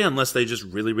per se, unless they just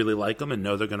really, really like them and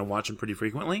know they're going to watch them pretty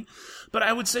frequently. But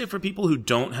I would say for people who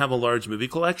don't have a large movie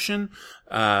collection,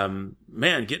 spending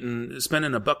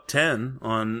 $1.10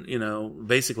 on,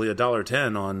 basically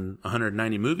 $1.10 on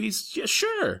 190 movies. Yeah,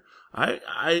 sure.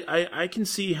 I can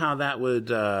see how that would,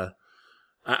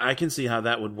 I can see how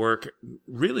that would work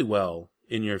really well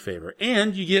in your favor.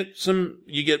 And you get,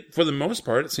 for the most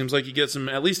part, it seems like you get some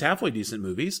at least halfway decent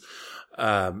movies.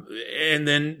 And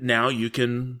then now you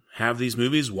can have these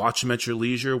movies, watch them at your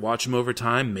leisure, watch them over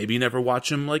time, maybe never watch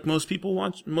them like most people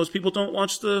watch. Most people don't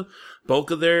watch the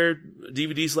bulk of their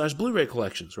DVD/Blu-ray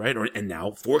collections, right? And now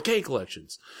 4K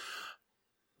collections.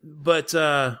 But,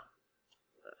 so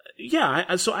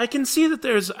I can see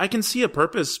that I can see a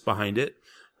purpose behind it.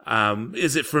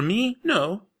 Is it for me?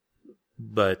 No,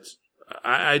 but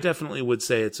I definitely would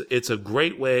say it's a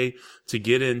great way to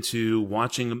get into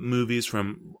watching movies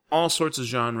from all sorts of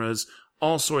genres,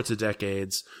 all sorts of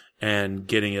decades, and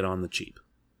getting it on the cheap.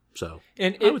 So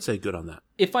I would say good on that.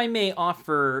 If I may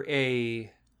offer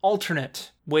a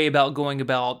alternate way about going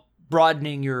about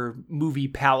broadening your movie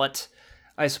palette,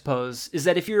 I suppose, is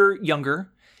that if you're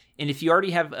younger, and if you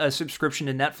already have a subscription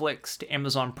to Netflix, to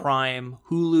Amazon Prime,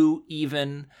 Hulu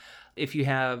even, if you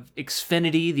have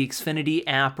Xfinity, the Xfinity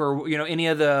app, or any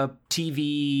of the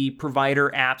TV provider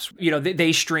apps,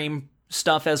 they stream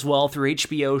stuff as well through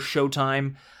HBO,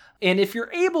 Showtime. And if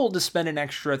you're able to spend an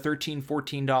extra $13,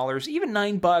 $14, even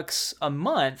 $9 a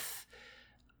month,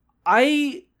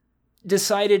 I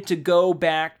decided to go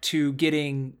back to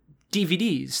getting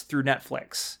DVDs through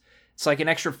Netflix. It's like an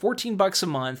extra $14 a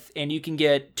month, and you can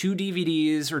get 2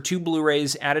 DVDs or 2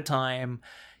 Blu-rays at a time.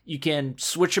 You can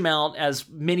switch them out as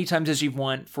many times as you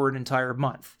want for an entire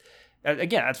month.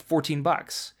 Again, that's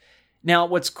 $14. Now,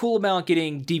 what's cool about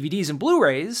getting DVDs and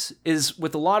Blu-rays is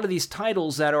with a lot of these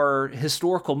titles that are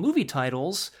historical movie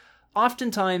titles,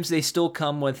 oftentimes they still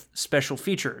come with special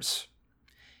features.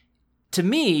 To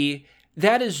me,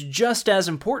 that is just as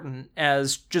important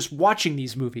as just watching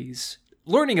these movies.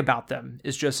 Learning about them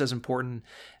is just as important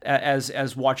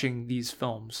as watching these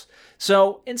films.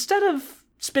 So instead of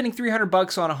spending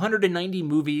 $300 on 190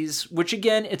 movies, which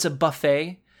again, it's a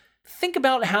buffet, think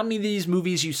about how many of these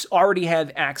movies you already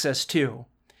have access to.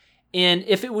 And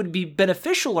if it would be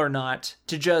beneficial or not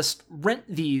to just rent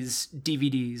these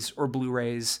DVDs or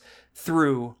Blu-rays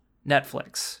through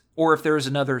Netflix, or if there's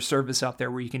another service out there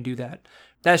where you can do that.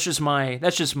 That's just my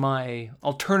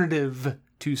alternative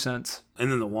 2 cents.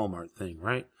 And then the Walmart thing,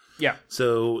 right? Yeah.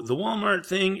 So the Walmart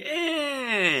thing,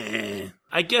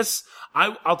 I guess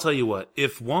I'll tell you what.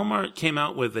 If Walmart came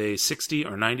out with a 60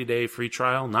 or 90 day free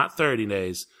trial, not 30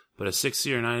 days, but a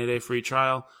 60 or 90 day free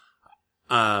trial,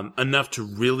 enough to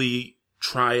really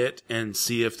try it and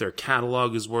see if their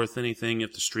catalog is worth anything,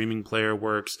 if the streaming player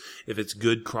works, if it's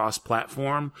good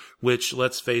cross-platform, which,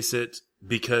 let's face it,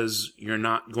 because you're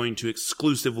not going to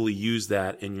exclusively use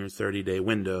that in your 30-day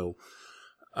window,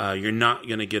 you're not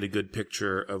going to get a good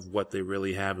picture of what they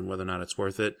really have and whether or not it's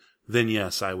worth it, then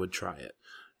yes, I would try it.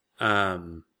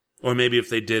 Or maybe if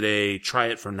they did a try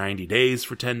it for 90 days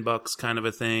for $10 kind of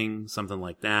a thing, something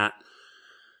like that,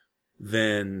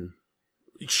 then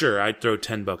sure, I'd throw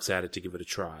 $10 at it to give it a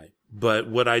try. But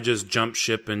would I just jump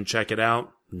ship and check it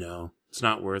out? No, it's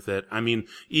not worth it. I mean,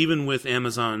 even with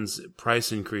Amazon's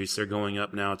price increase, they're going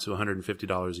up now to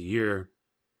 $150 a year.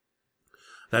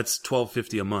 That's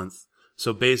 $12.50 a month.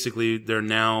 So basically, they're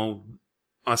now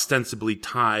ostensibly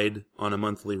tied on a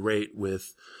monthly rate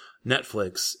with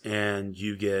Netflix, and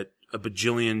you get a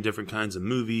bajillion different kinds of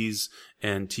movies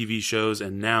and TV shows,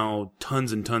 and now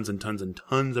tons and tons and tons and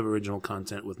tons of original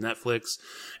content with Netflix.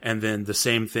 And then the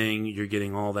same thing, you're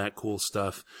getting all that cool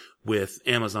stuff with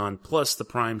Amazon, plus the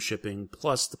Prime shipping,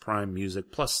 plus the Prime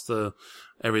music, plus the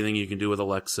everything you can do with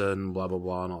Alexa and blah, blah,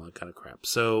 blah, and all that kind of crap.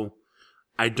 So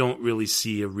I don't really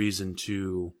see a reason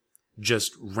to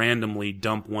just randomly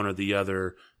dump one or the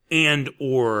other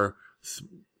or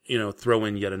throw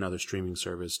in yet another streaming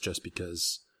service just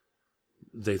because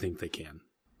they think they can.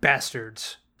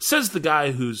 Bastards. Says the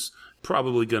guy who's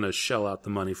probably going to shell out the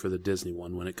money for the Disney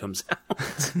one when it comes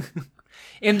out.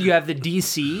 And you have the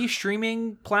DC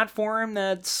streaming platform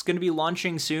that's going to be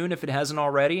launching soon if it hasn't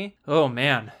already. Oh,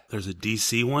 man. There's a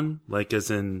DC one? Like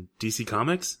as in DC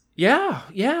Comics? Yeah.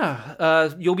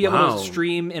 You'll be able to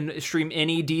stream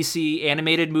any DC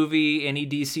animated movie, any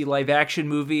DC live action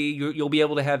movie. You'll be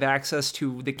able to have access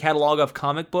to the catalog of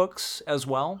comic books as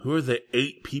well. Who are the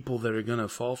 8 people that are going to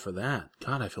fall for that?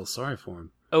 God, I feel sorry for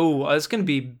them. Oh, it's going to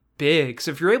be big.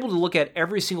 So if you're able to look at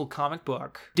every single comic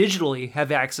book digitally,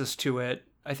 have access to it,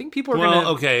 I think people are going to. Well,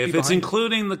 okay, if it's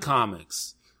including the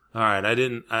comics. All right, I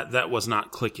didn't. That was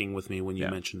not clicking with me when you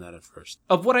mentioned that at first.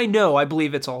 Of what I know, I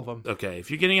believe it's all of them. Okay,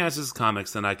 if you're getting access to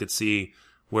comics, then I could see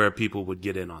where people would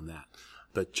get in on that.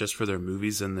 But just for their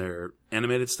movies and their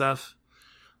animated stuff,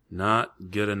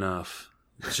 not good enough.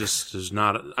 It's just, there's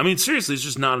not, I mean, seriously, it's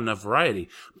just not enough variety.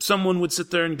 Someone would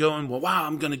sit there and go, well, wow,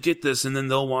 I'm going to get this. And then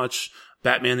they'll watch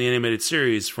Batman the Animated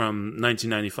Series from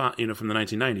 1995, from the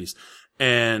 1990s.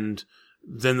 And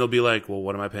then they'll be like, well,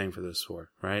 what am I paying for this for?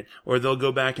 Right? Or they'll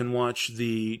go back and watch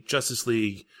the Justice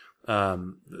League,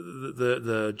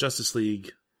 the Justice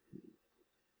League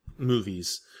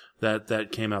movies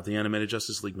that came out, the animated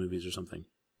Justice League movies or something.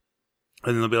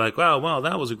 And then they'll be like, wow,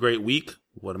 that was a great week.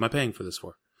 What am I paying for this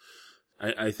for?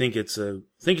 I think it's an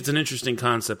interesting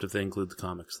concept if they include the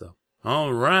comics, though.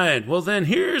 All right. Well, then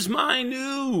here's my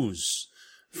news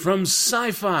from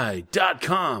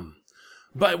sci-fi.com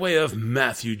by way of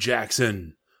Matthew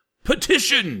Jackson.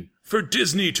 Petition for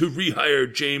Disney to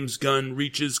rehire James Gunn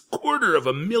reaches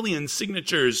 250,000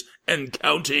 signatures and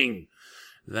counting.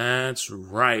 That's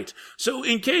right. So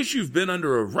in case you've been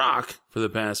under a rock for the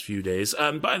past few days,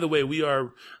 by the way, we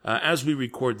are, as we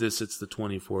record this, it's the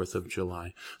 24th of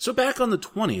July. So back on the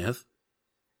 20th,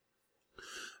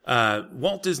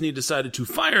 Walt Disney decided to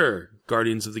fire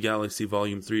Guardians of the Galaxy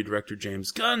Volume 3 director James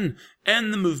Gunn,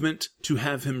 and the movement to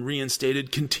have him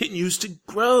reinstated continues to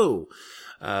grow.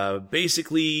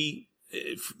 Basically,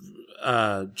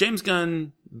 James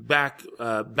Gunn, back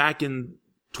in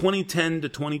 2010 to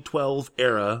 2012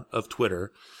 era of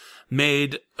Twitter,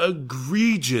 made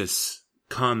egregious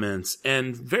comments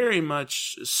and very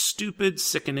much stupid,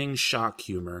 sickening shock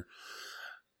humor.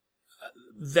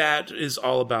 That is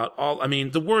all about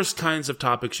the worst kinds of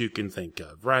topics you can think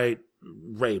of, right?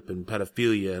 Rape and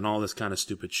pedophilia and all this kind of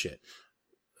stupid shit.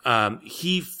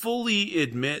 He fully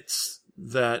admits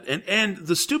that, and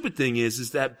the stupid thing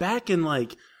is that back in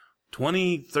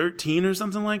 2013 or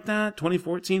something like that,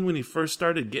 2014, when he first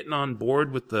started getting on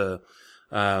board with the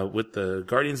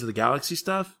Guardians of the Galaxy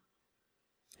stuff,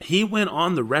 he went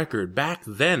on the record back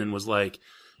then and was like,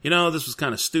 this was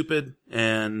kind of stupid,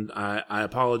 and I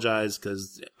apologize,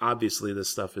 because obviously this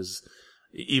stuff is,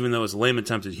 even though it's lame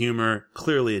attempt at humor,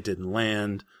 clearly it didn't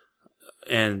land,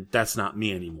 and that's not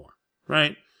me anymore,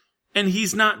 right? And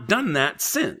he's not done that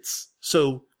since.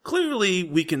 So clearly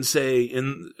we can say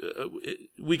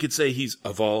he's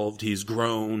evolved, he's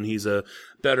grown, he's a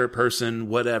better person,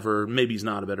 whatever. Maybe he's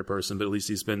not a better person, but at least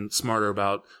he's been smarter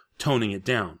about toning it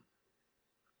down.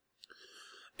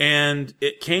 And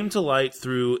it came to light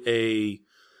through a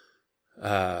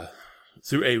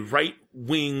right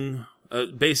wing,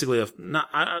 basically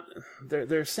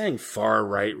they're saying far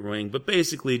right wing, but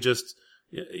basically just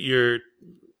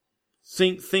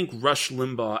think Rush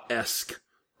Limbaugh-esque,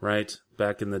 right?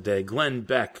 Back in the day, Glenn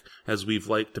Beck, as we've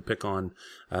liked to pick on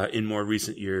in more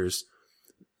recent years,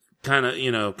 kind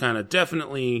of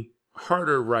definitely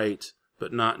harder right,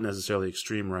 but not necessarily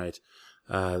extreme right.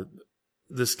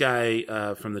 This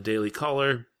guy from the Daily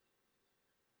Caller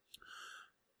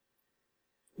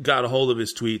got a hold of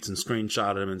his tweets and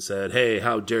screenshotted him and said, hey,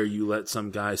 how dare you let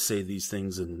some guy say these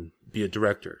things and be a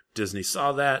director? Disney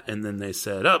saw that, and then they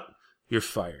said, you're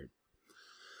fired.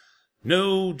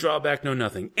 No drawback, no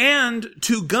nothing. And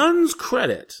to Gunn's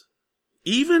credit,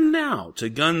 even now, to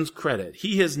Gunn's credit,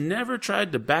 he has never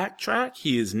tried to backtrack.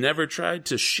 He has never tried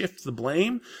to shift the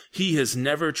blame. He has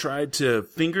never tried to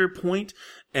finger point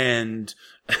and,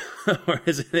 or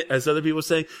as other people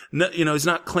say, no, he's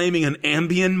not claiming an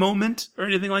Ambien moment or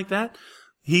anything like that.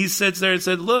 He sits there and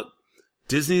said, look,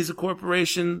 Disney's a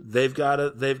corporation. They've got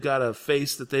a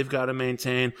face that they've got to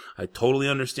maintain. I totally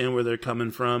understand where they're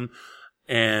coming from.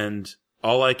 And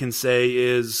all I can say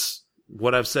is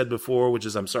what I've said before, which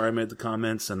is I'm sorry I made the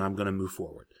comments and I'm going to move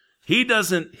forward. He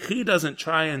doesn't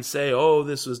try and say, oh,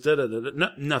 this was da-da-da-da. No,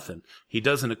 nothing. He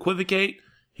doesn't equivocate.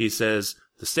 He says,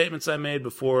 the statements I made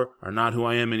before are not who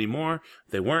I am anymore.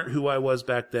 They weren't who I was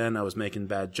back then. I was making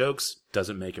bad jokes.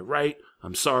 Doesn't make it right.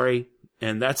 I'm sorry.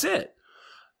 And that's it.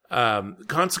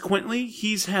 Consequently,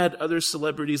 he's had other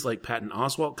celebrities like Patton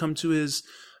Oswalt come to his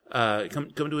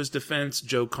defense.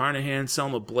 Joe Carnahan,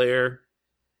 Selma Blair,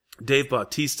 Dave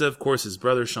Bautista, of course, his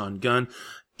brother Sean Gunn.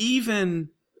 Even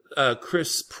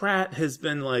Chris Pratt has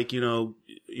been like,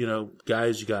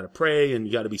 guys, you got to pray and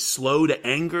you got to be slow to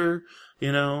anger,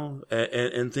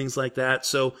 and things like that.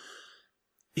 So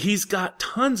he's got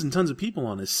tons and tons of people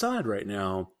on his side right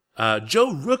now.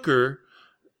 Joe Rooker,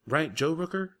 right? Joe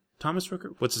Rooker? Thomas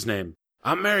Rooker? What's his name?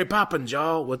 I'm Mary Poppins,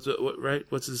 y'all. What's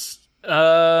his?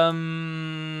 I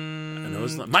know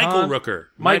it's not Michael Rooker.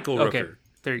 Michael Rooker. Okay.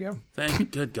 There you go.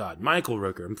 Good God. Michael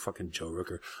Rooker. I'm fucking Joe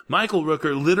Rooker. Michael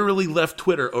Rooker literally left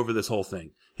Twitter over this whole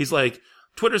thing. He's like,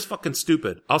 Twitter's fucking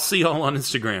stupid. I'll see y'all on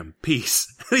Instagram.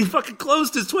 Peace. He fucking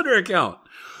closed his Twitter account.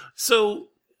 So,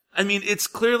 I mean, it's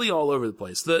clearly all over the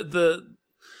place. The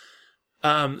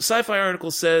Sci-Fi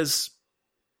article says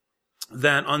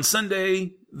that on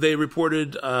Sunday, they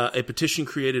reported a petition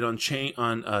created on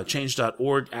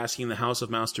change.org asking the House of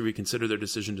Mouse to reconsider their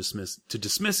decision to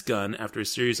dismiss Gunn after a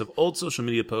series of old social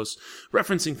media posts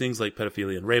referencing things like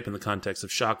pedophilia and rape in the context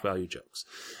of shock value jokes.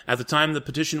 At the time, the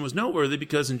petition was noteworthy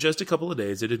because in just a couple of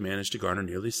days, it had managed to garner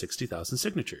nearly 60,000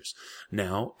 signatures.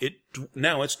 Now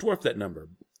it's dwarfed that number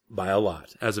by a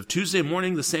lot. As of Tuesday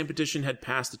morning, the same petition had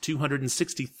passed the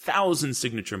 260,000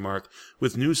 signature mark,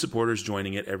 with new supporters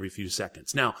joining it every few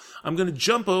seconds. Now, I'm going to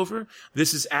jump over.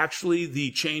 This is actually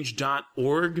the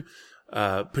change.org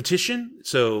petition.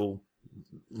 So,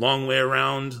 long way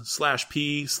around,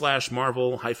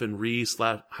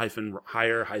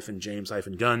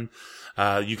 /p/marvel-re/hire-james-gun.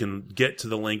 You can get to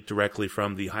the link directly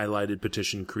from the highlighted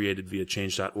petition created via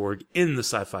change.org in the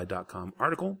sci-fi.com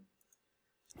article.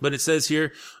 But it says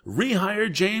here, rehire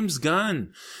James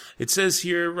Gunn. It says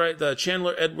here, right,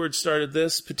 Chandler Edwards started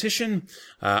this petition.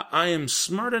 I am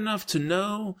smart enough to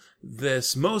know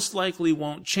this most likely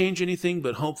won't change anything,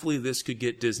 but hopefully this could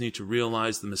get Disney to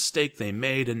realize the mistake they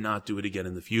made and not do it again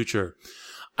in the future.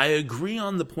 I agree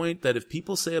on the point that if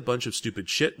people say a bunch of stupid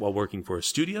shit while working for a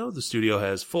studio, the studio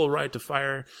has full right to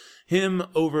fire him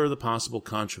over the possible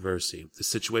controversy. The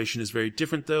situation is very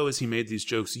different, though, as he made these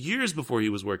jokes years before he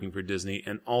was working for Disney,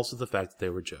 and also the fact that they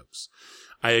were jokes.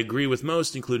 I agree with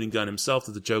most, including Gunn himself,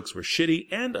 that the jokes were shitty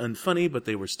and unfunny, but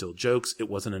they were still jokes. It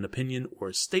wasn't an opinion or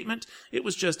a statement. It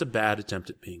was just a bad attempt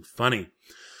at being funny.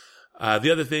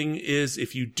 The other thing is,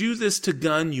 if you do this to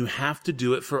Gunn, you have to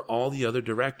do it for all the other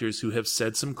directors who have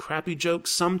said some crappy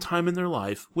jokes sometime in their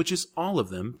life, which is all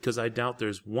of them, because I doubt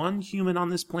there's one human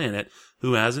on this planet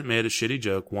who hasn't made a shitty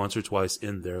joke once or twice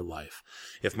in their life.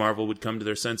 If Marvel would come to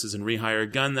their senses and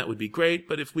rehire Gunn, that would be great,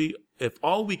 but if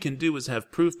all we can do is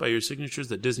have proof by your signatures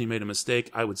that Disney made a mistake,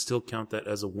 I would still count that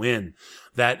as a win.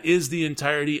 That is the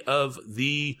entirety of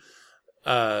the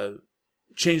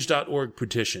change.org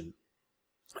petition.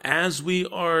 As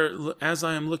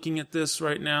I am looking at this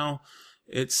right now,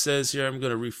 it says here, I'm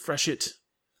going to refresh it.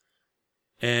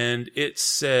 And it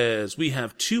says we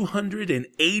have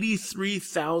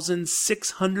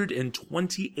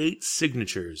 283,628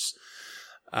 signatures.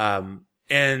 And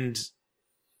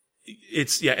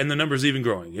the number's even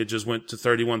growing. It just went to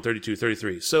 31, 32,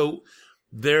 33. So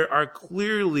there are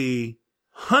clearly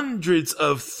hundreds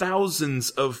of thousands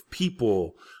of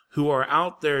people who are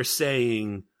out there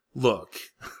saying, look,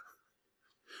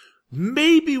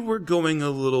 maybe we're going a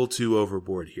little too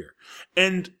overboard here.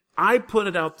 And I put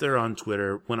it out there on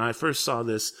Twitter when I first saw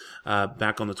this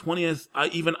back on the 20th. I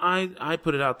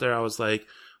put it out there. I was like,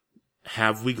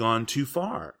 have we gone too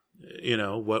far?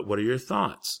 What are your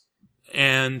thoughts?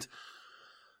 And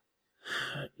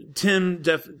Tim,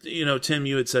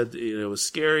 you had said it was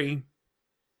scary.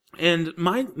 And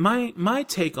my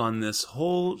take on this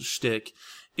whole shtick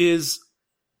is,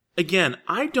 again,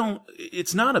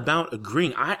 it's not about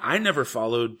agreeing. I never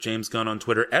followed James Gunn on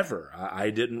Twitter ever. I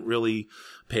didn't really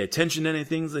pay attention to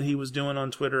anything that he was doing on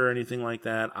Twitter or anything like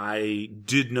that. I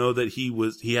did know that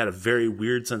he had a very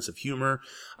weird sense of humor.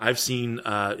 I've seen,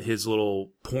 his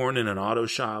little porn in an auto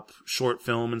shop short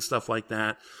film and stuff like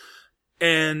that.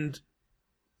 And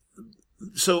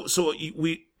so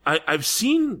I've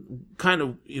seen kind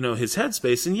of, his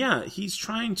headspace, and yeah, he's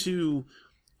trying to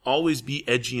always be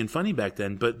edgy and funny back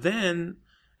then. But then,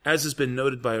 as has been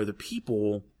noted by other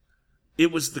people,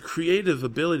 it was the creative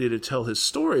ability to tell his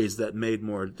stories that made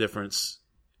more difference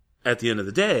at the end of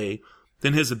the day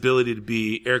than his ability to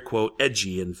be, air quote,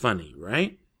 edgy and funny,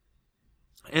 right?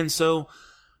 And so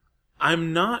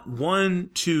I'm not one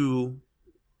to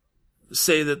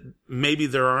say that maybe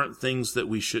there aren't things that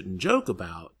we shouldn't joke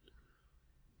about,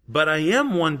 but I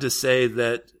am one to say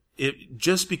that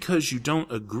just because you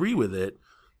don't agree with it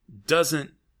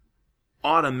doesn't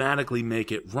automatically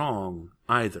make it wrong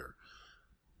either.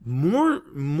 More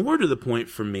to the point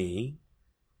for me,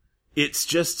 it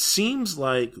just seems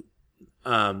like,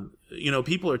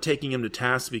 people are taking him to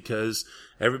task because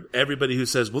everybody who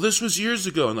says, well, this was years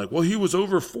ago, and like, well, he was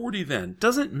over 40 then.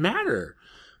 Doesn't matter.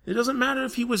 It doesn't matter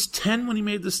if he was 10 when he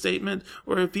made the statement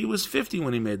or if he was 50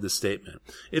 when he made the statement.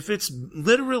 If it's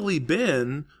literally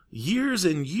been years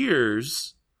and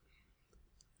years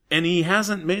and he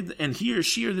hasn't made, and he or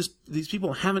she or these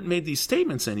people haven't made these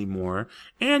statements anymore,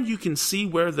 and you can see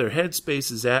where their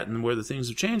headspace is at and where the things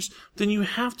have changed, then you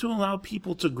have to allow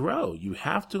people to grow. You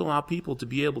have to allow people to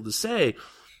be able to say,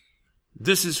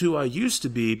 this is who I used to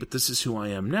be, but this is who I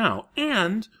am now.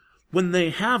 And when they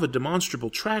have a demonstrable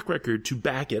track record to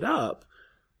back it up,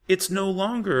 it's no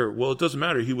longer, well, it doesn't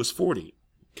matter, he was 40.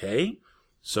 Okay?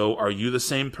 So are you the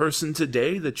same person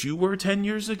today that you were 10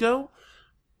 years ago?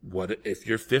 What if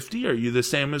you're 50? Are you the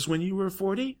same as when you were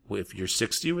 40? Well, if you're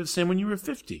 60, you were the same when you were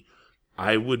 50.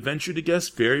 I would venture to guess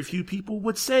very few people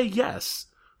would say yes,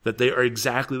 that they are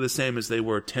exactly the same as they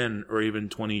were 10 or even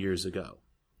 20 years ago,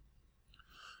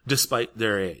 despite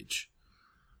their age.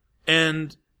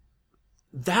 And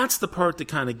that's the part that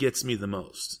kind of gets me the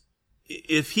most.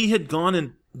 If he had gone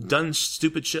and done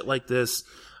stupid shit like this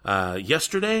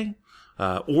yesterday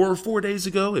or 4 days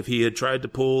ago, if he had tried to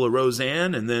pull a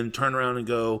Roseanne and then turn around and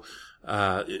go,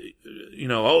 it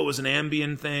was an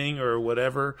Ambien thing or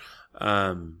whatever,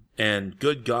 and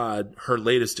good God, her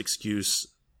latest excuse,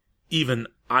 even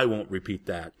I won't repeat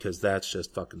that because that's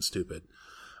just fucking stupid.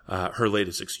 Her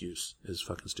latest excuse is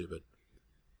fucking stupid.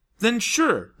 Then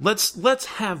sure, let's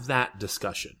have that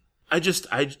discussion. I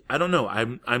don't know.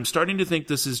 I'm starting to think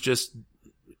this is just,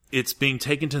 it's being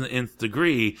taken to the nth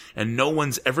degree, and no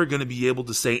one's ever going to be able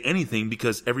to say anything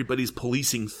because everybody's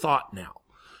policing thought now.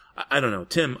 I don't know.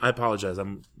 Tim, I apologize.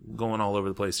 I'm going all over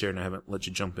the place here, and I haven't let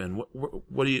you jump in.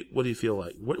 What do you feel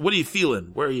like? What are you feeling?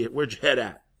 Where's your head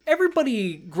at?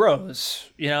 Everybody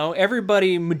grows,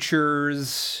 everybody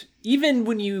matures. Even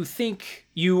when you think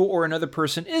you or another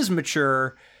person is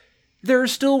mature,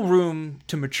 there's still room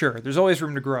to mature. There's always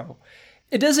room to grow.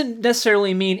 It doesn't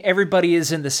necessarily mean everybody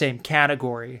is in the same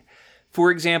category. For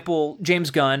example,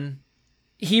 James Gunn,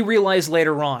 he realized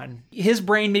later on, his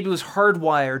brain maybe was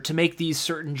hardwired to make these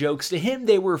certain jokes. To him,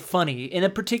 they were funny. In a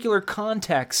particular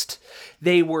context,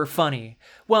 they were funny.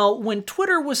 Well, when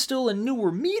Twitter was still a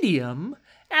newer medium,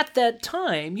 at that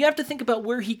time, you have to think about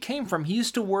where he came from. He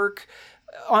used to work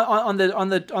on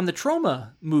the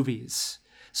Trauma movies.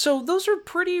 So those are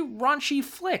pretty raunchy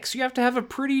flicks. You have to have a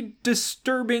pretty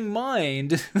disturbing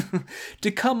mind to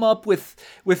come up with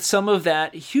some of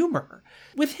that humor.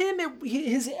 With him,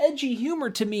 his edgy humor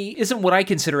to me isn't what I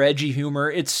consider edgy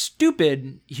humor. It's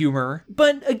stupid humor.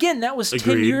 But again, that was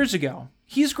Agreed. 10 years ago.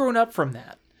 He's grown up from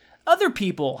that. Other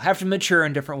people have to mature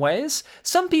in different ways.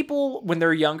 Some people, when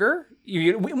they're younger,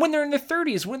 when they're in their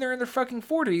 30s, when they're in their fucking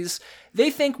 40s, they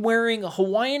think wearing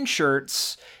Hawaiian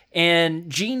shirts and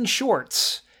jean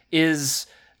shorts is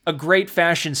a great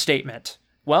fashion statement.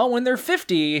 Well, when they're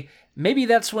 50, maybe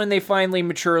that's when they finally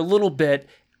mature a little bit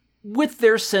with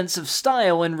their sense of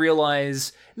style and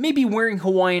realize maybe wearing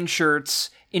Hawaiian shirts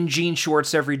in jean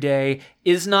shorts every day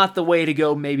is not the way to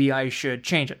go. Maybe I should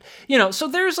change it. So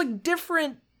there's like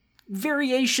different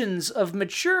variations of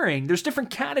maturing. There's different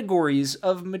categories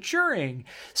of maturing.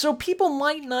 So people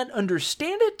might not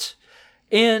understand it.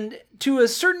 And to a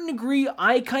certain degree,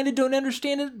 I kind of don't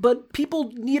understand it, but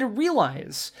people need to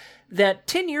realize that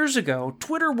 10 years ago,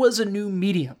 Twitter was a new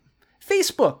medium.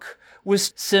 Facebook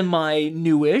was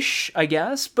semi-newish, I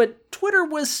guess, but Twitter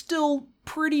was still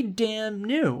pretty damn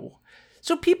new.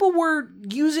 So people were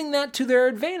using that to their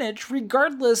advantage,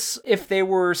 regardless if they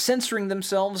were censoring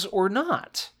themselves or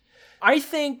not. I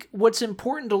think what's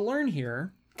important to learn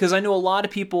here, because I know a lot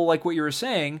of people, like what you were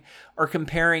saying, are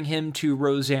comparing him to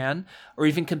Roseanne, or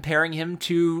even comparing him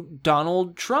to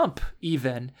Donald Trump,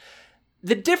 even.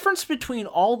 The difference between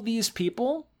all these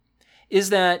people is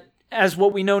that, as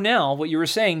what we know now, what you were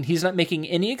saying, he's not making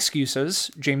any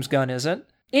excuses, James Gunn isn't,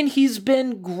 and he's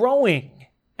been growing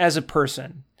as a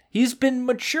person. He's been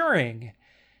maturing.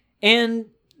 And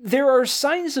there are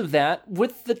signs of that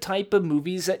with the type of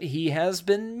movies that he has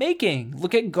been making.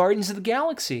 Look at Guardians of the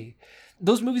Galaxy.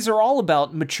 Those movies are all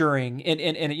about maturing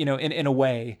in a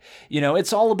way.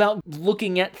 It's all about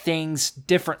looking at things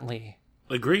differently.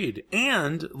 Agreed.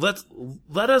 And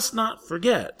let us not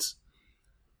forget,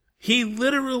 He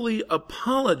literally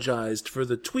apologized for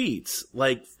the tweets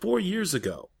like 4 years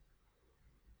ago.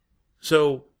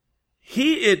 So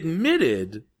he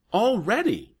admitted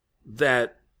already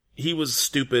that he was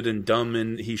stupid and dumb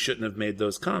and he shouldn't have made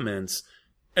those comments,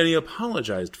 and he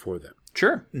apologized for them.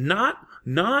 Sure. Not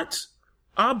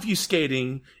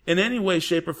obfuscating in any way,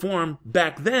 shape, or form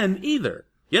back then either.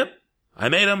 Yep, I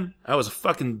made them. That was a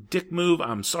fucking dick move.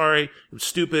 I'm sorry. It was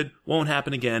stupid. Won't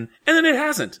happen again. And then it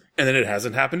hasn't. And then it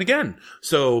hasn't happened again.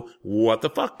 So what the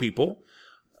fuck, people?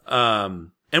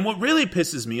 And what really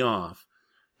pisses me off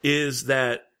is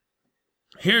that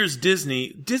here's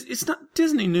Disney. It's not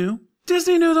Disney knew.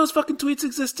 Disney knew those fucking tweets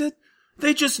existed.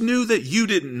 They just knew that you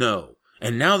didn't know.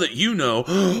 And now that you know,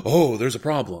 oh, there's a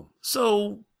problem.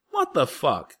 So what the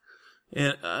fuck?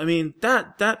 And I mean,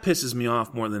 that pisses me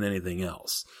off more than anything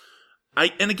else.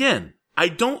 And again, I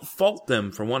don't fault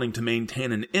them for wanting to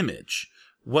maintain an image.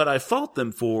 What I fault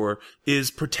them for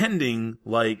is pretending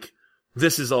like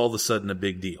this is all of a sudden a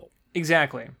big deal.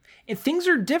 Exactly. And things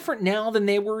are different now than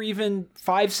they were even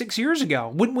 5-6 years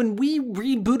ago. When we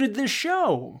rebooted this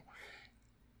show,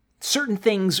 certain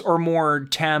things are more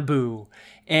taboo.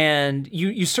 And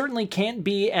you certainly can't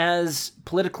be as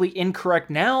politically incorrect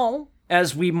now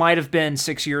as we might have been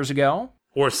 6 years ago.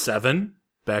 Or 7,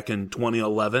 back in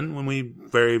 2011 when we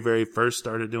very, very first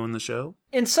started doing the show.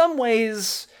 In some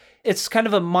ways, it's kind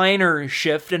of a minor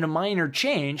shift and a minor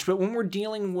change. But when we're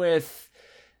dealing with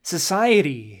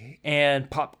society and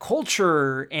pop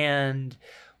culture and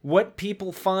what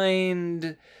people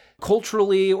find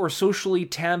culturally or socially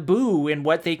taboo and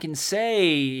what they can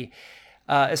say,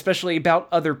 especially about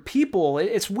other people,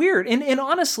 it's weird. And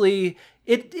honestly,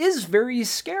 it is very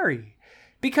scary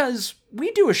because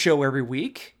we do a show every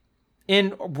week.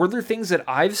 And were there things that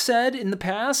I've said in the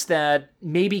past that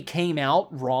maybe came out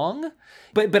wrong,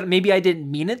 but maybe I didn't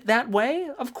mean it that way?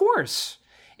 Of course.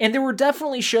 And there were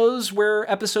definitely episodes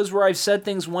where I've said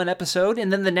things one episode,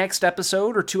 and then the next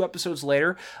episode or 2 episodes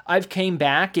later, I've came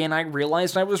back and I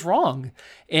realized I was wrong.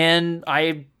 And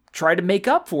I tried to make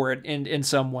up for it in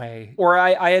some way, or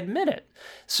I admit it.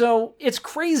 So it's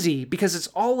crazy because it's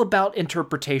all about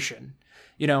interpretation,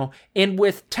 and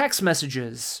with text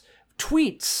messages,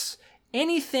 tweets,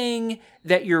 anything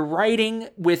that you're writing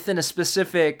within a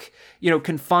specific,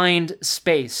 confined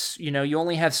space, you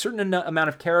only have a certain amount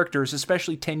of characters,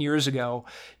 especially 10 years ago,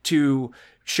 to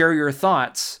share your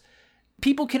thoughts.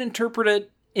 People can interpret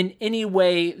it in any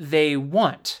way they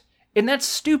want. And that's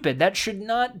stupid. That should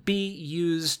not be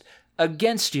used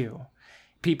against you.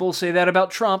 People say that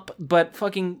about Trump, but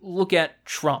fucking look at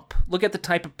Trump. Look at the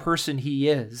type of person he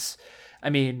is. I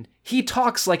mean, he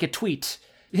talks like a tweet.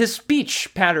 His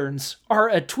speech patterns are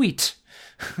a tweet.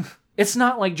 It's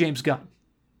not like James Gunn.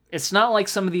 It's not like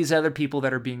some of these other people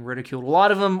that are being ridiculed. A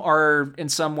lot of them are, in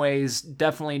some ways,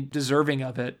 definitely deserving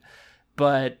of it.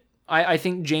 But I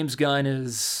think James Gunn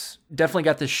is definitely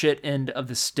got the shit end of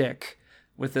the stick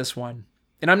with this one.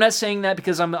 And I'm not saying that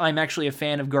because I'm actually a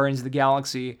fan of Guardians of the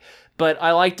Galaxy, but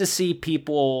I like to see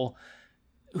people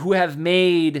who have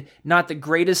made not the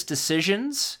greatest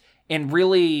decisions and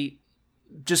really,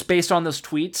 just based on those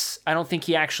tweets, I don't think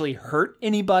he actually hurt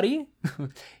anybody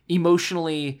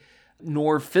emotionally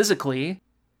nor physically.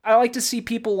 I like to see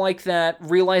people like that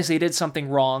realize they did something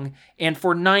wrong and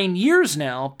for 9 years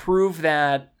now prove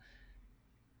that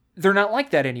they're not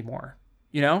like that anymore.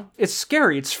 It's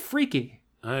scary. It's freaky.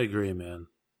 I agree, man.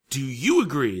 Do you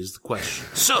agree is the question.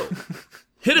 So,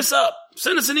 hit us up.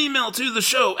 Send us an email to the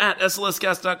show at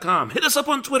slscast.com. Hit us up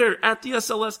on Twitter at the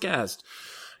SLScast.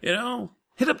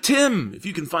 Hit up Tim if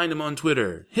you can find him on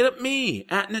Twitter. Hit up me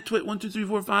at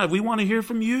NetTwit12345. We want to hear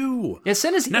from you. Yeah,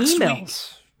 send us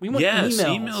emails. We want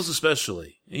emails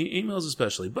especially. Emails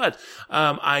especially. But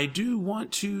I do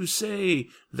want to say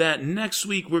that next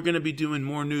week we're going to be doing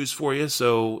more news for you,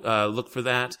 so look for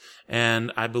that.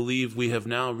 And I believe we have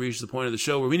now reached the point of the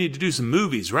show where we need to do some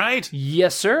movies, right?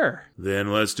 Yes, sir.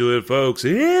 Then let's do it, folks.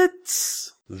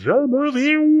 It's the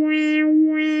movie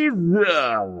we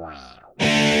love.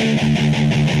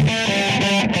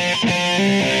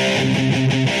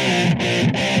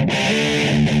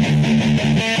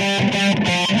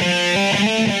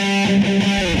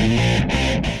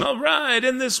 All right,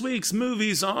 and this week's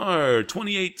movies are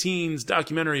 2018's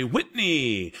documentary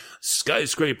Whitney,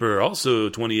 Skyscraper, also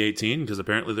 2018, because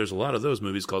apparently there's a lot of those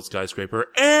movies called Skyscraper,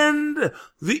 and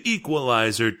The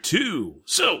Equalizer 2.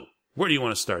 So, where do you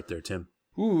want to start there, Tim?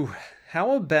 Ooh,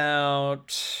 how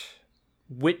about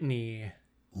Whitney?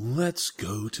 Let's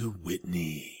go to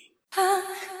Whitney.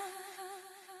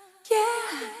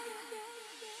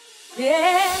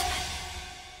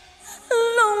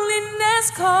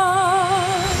 Loneliness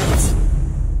calls.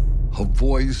 Her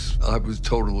voice, I was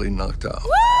totally knocked out.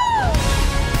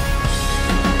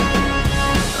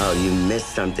 Oh, you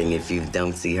missed something if you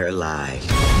don't see her live.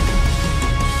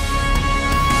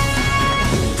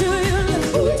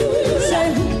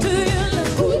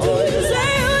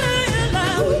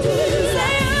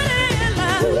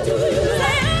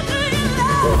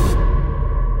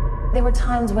 There were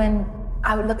times when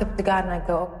I would look up to God and I'd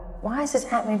go, why is this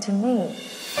happening to me?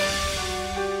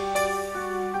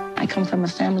 I come from a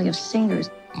family of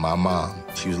singers. My mom,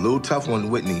 she was a little tough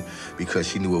on Whitney because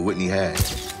she knew what Whitney had.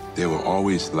 There were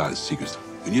always a lot of secrets.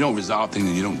 When you don't resolve things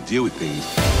and you don't deal with things,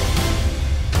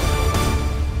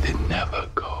 they never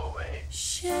go away.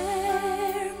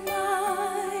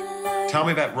 Tell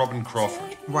me about Robin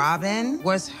Crawford. Robin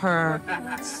was her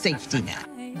safety net.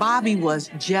 Bobby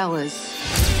was jealous.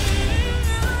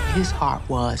 His heart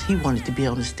was, he wanted to be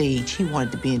on the stage. He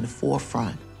wanted to be in the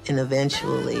forefront. And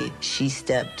eventually, she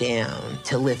stepped down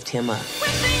to lift him up.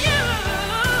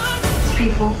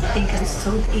 People think it's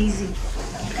so easy,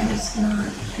 and it's not.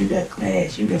 You got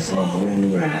class, you got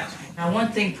something around. Now,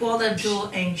 one thing, Paula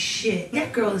Abdul ain't shit.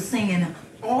 That girl is singing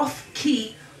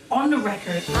off-key on the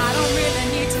record. I don't really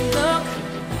need to look.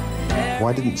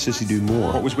 Why didn't Sissy do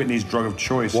more? What was Whitney's drug of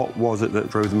choice? What was it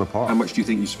that drove them apart? How much do you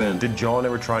think you spent? Did John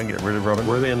ever try and get rid of Robin?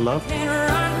 Were they in love?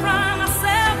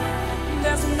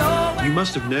 You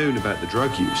must have known about the drug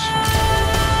use.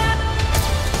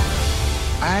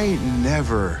 I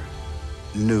never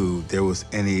knew there was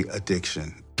any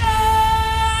addiction.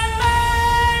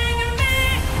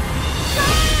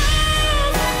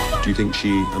 Do you think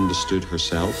she understood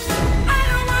herself?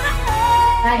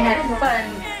 I had fun,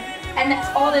 and that's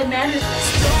all that matters.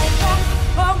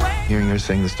 Hearing her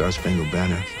sing the Star Spangled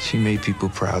Banner, she made people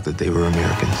proud that they were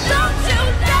Americans.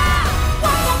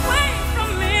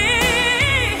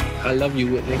 I love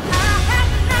you, Whitney.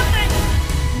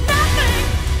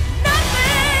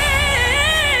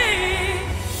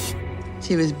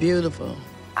 She was beautiful.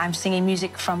 I'm singing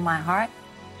music from my heart.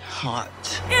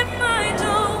 Hot.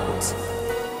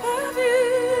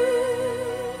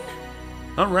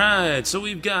 All right, so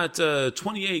we've got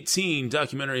 2018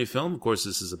 documentary film. Of course,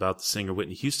 this is about the singer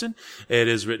Whitney Houston. It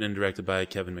is written and directed by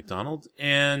Kevin MacDonald.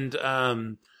 And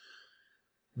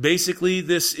basically,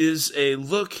 this is a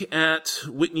look at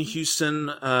Whitney Houston,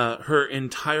 her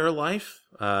entire life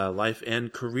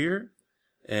and career,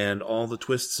 and all the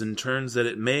twists and turns that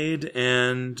it made,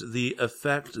 and the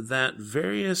effect that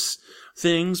various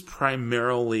things,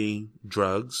 primarily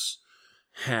drugs,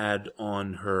 had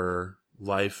on her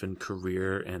life and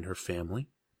career and her family.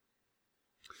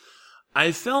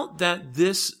 I felt that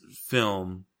this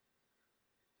film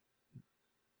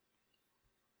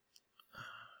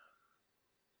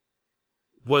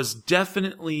was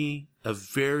definitely a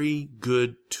very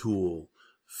good tool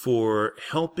for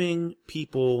helping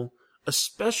people,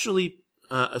 especially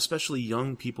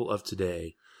young people of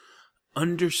today,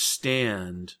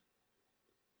 understand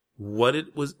what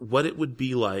it would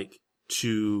be like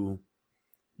to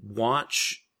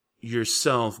watch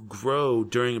yourself grow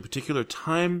during a particular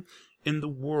time in the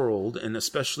world, and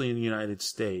especially in the United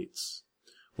States,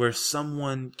 where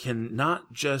someone can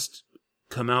not just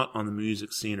come out on the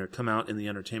music scene or come out in the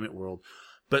entertainment world,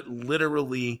 but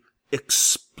literally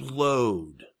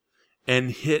explode and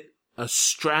hit a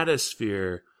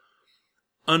stratosphere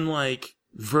unlike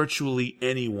virtually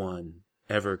anyone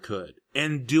ever could,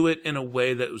 and do it in a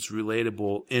way that was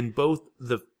relatable in both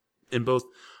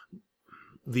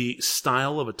the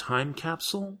style of a time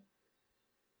capsule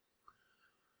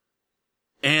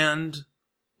and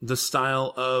the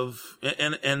style of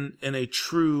and a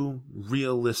true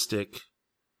realistic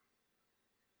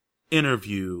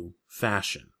interview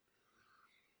fashion.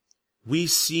 We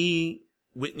see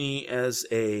Whitney as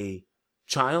a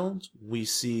child. We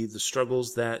see the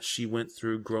struggles that she went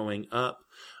through growing up,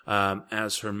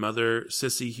 as her mother,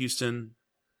 Cissy Houston,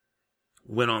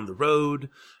 went on the road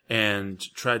and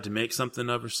tried to make something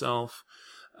of herself,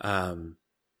 and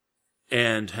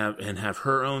have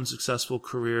her own successful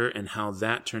career, and how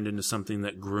that turned into something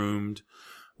that groomed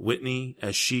Whitney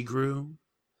as she grew.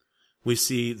 We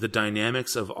see the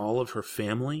dynamics of all of her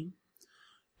family,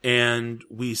 and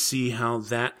we see how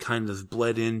that kind of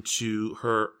bled into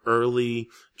her early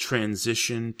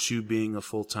transition to being a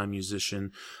full-time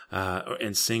musician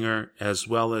and singer, as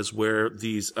well as where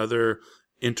these other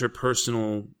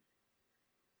interpersonal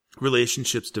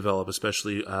relationships develop,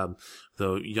 especially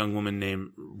the young woman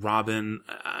named Robin,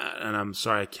 and I'm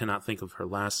sorry I cannot think of her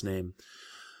last name,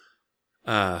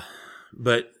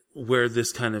 but where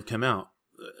this kind of came out.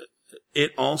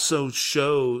 It also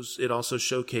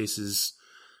showcases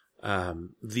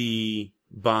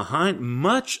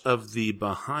much of the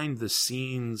behind the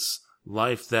scenes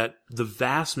life that the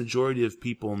vast majority of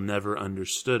people never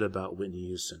understood about Whitney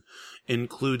Houston,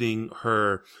 including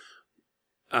her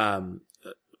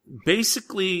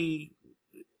basically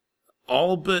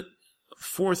all but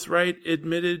forthright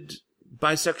admitted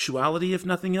bisexuality, if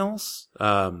nothing else.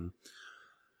 One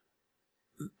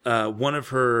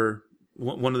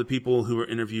of the people who were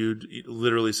interviewed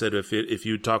literally said if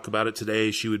you talk about it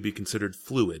today, she would be considered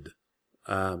fluid.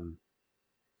 Talk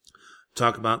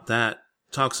about that.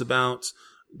 Talks about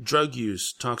drug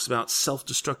use. Talks about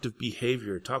self-destructive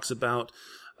behavior. Talks about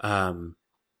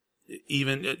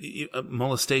even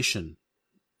molestation.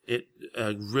 It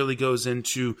really goes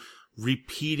into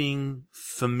repeating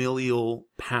familial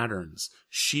patterns.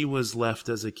 She was left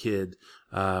as a kid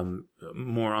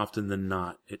more often than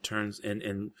not. It turns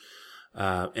and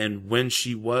when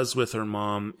she was with her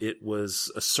mom, it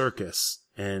was a circus.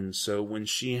 And so when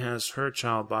she has her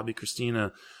child, Bobby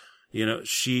Christina,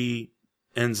 she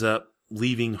ends up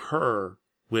leaving her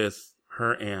with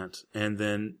her aunt. And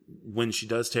then when she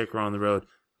does take her on the road,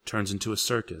 turns into a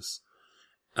circus.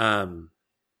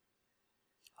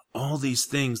 All these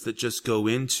things that just go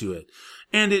into it.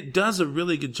 And it does a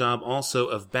really good job also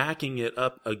of backing it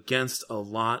up against a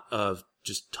lot of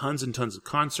just tons and tons of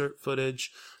concert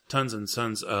footage, tons and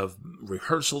tons of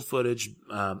rehearsal footage,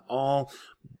 all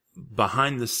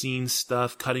behind the scenes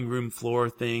stuff, cutting room floor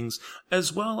things,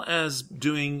 as well as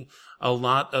doing a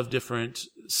lot of different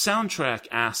soundtrack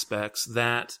aspects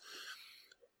that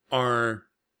are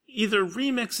either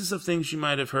remixes of things you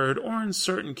might have heard, or in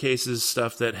certain cases,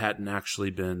 stuff that hadn't actually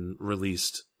been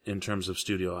released in terms of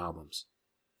studio albums.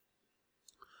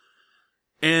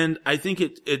 And I think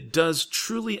it does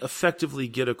truly effectively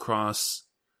get across,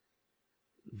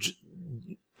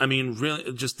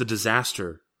 really just the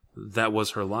disaster that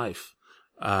was her life.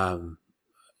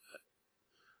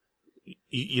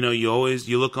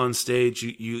 You look on stage,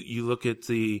 you look at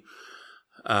the,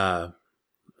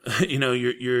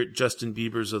 your Justin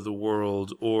Biebers of the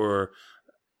world, or,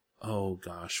 oh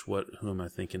gosh, who am I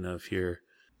thinking of here?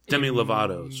 Demi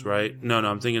Lovato's, right? No,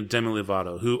 I'm thinking Demi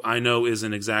Lovato, who I know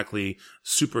isn't exactly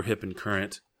super hip and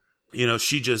current.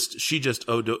 She just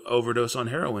overdosed on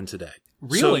heroin today.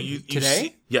 Really? So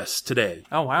today? Yes, today.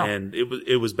 Oh, wow. And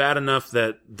it was bad enough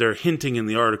that they're hinting in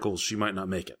the articles she might not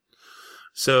make it.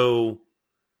 So,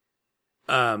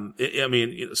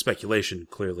 speculation,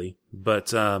 clearly.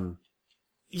 But,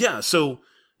 yeah, so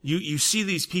you see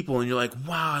these people and you're like,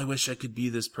 wow, I wish I could be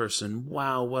this person.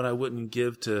 Wow, what I wouldn't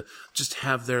give to just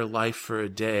have their life for a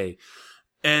day.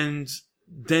 And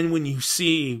then when you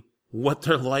see what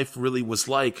their life really was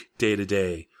like day to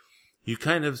day, you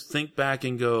kind of think back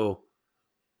and go,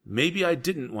 maybe I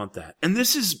didn't want that. And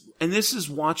this is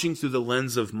watching through the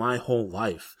lens of my whole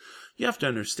life. You have to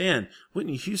understand,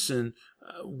 Whitney Houston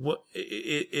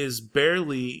is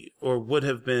barely, or would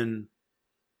have been,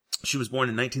 she was born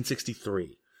in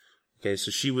 1963. Okay,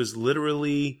 so she was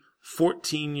literally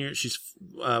 14 years, she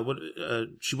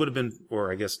would have been,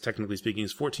 or I guess technically speaking,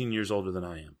 is 14 years older than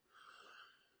I am.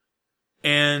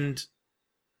 And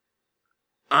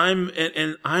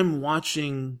I'm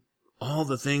watching all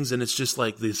the things, and it's just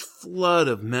like this flood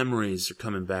of memories are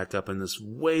coming back up, and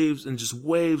waves and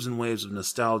waves of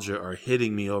nostalgia are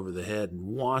hitting me over the head and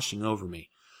washing over me.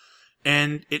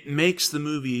 And it makes the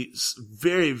movie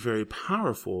very, very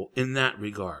powerful in that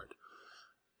regard.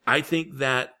 I think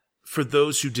that for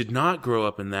those who did not grow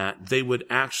up in that, they would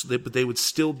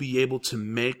still be able to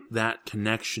make that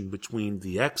connection between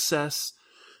the excess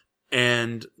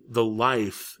and the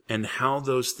life, and how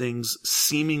those things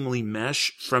seemingly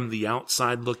mesh from the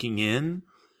outside looking in,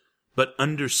 but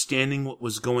understanding what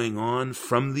was going on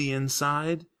from the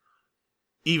inside,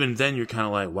 even then you're kind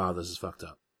of like, wow, this is fucked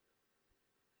up.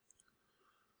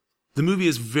 The movie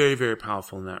is very, very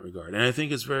powerful in that regard, and I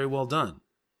think it's very well done.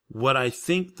 What I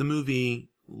think the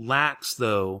movie lacks,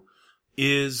 though,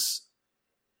 is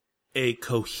a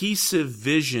cohesive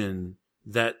vision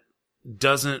that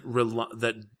doesn't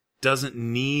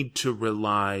need to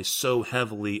rely so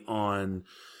heavily on,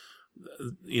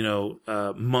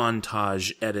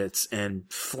 montage edits and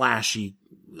flashy,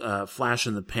 flash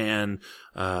in the pan,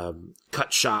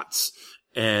 cut shots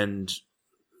and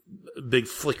big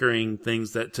flickering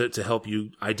things that to help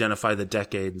you identify the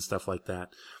decade and stuff like that.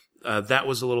 That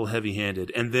was a little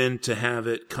heavy-handed. And then to have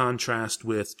it contrast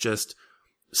with just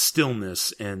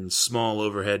stillness and small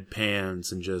overhead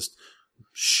pans and just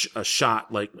a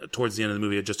shot, like towards the end of the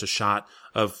movie, just a shot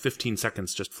of 15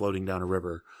 seconds just floating down a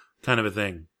river, kind of a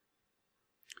thing.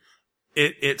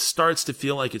 It starts to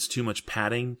feel like it's too much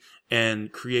padding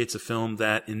and creates a film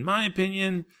that, in my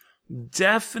opinion,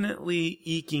 definitely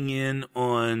eking in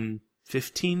on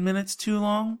 15 minutes too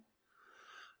long.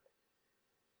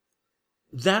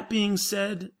 That being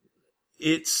said,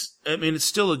 it's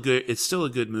still a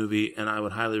good movie, and I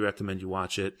would highly recommend you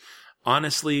watch it.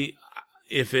 Honestly,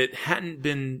 if it hadn't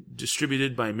been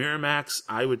distributed by Miramax,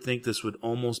 I would think this would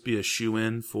almost be a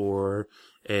shoo-in for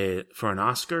an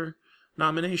Oscar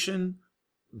nomination.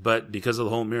 But because of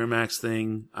the whole Miramax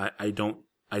thing, I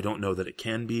don't know that it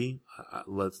can be.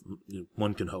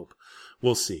 One can hope.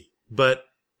 We'll see. But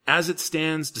as it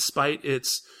stands, despite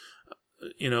its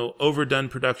overdone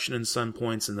production in some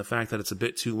points and the fact that it's a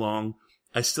bit too long,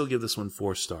 I still give this one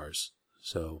 4 stars.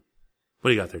 So, what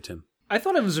do you got there, Tim? I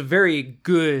thought it was a very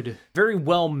good, very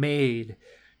well-made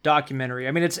documentary.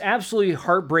 I mean, it's absolutely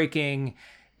heartbreaking,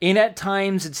 and at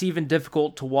times it's even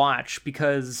difficult to watch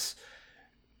because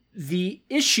the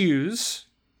issues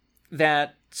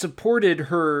that supported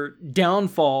her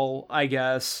downfall, I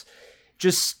guess,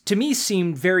 just to me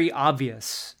seemed very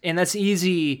obvious. And that's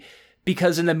easy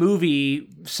because in the movie,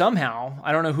 somehow,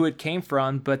 I don't know who it came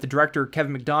from, but the director,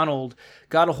 Kevin McDonald,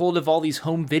 got a hold of all these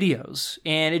home videos.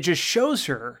 And it just shows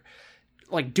her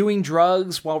like doing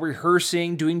drugs while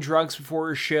rehearsing, doing drugs before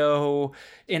her show,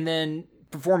 and then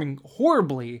performing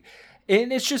horribly.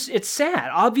 And it's sad.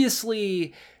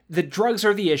 Obviously, the drugs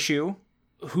are the issue.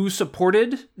 Who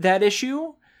supported that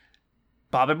issue?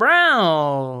 Bobby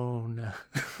Brown.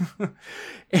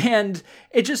 And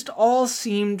it just all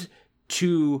seemed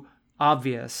too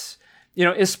obvious,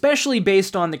 especially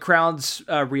based on the crowd's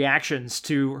reactions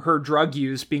to her drug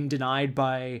use being denied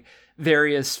by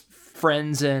various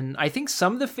friends. And I think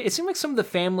it seemed like some of the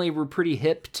family were pretty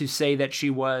hip to say that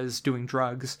she was doing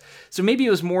drugs. So maybe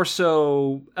it was more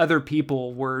so other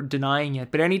people were denying it.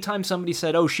 But anytime somebody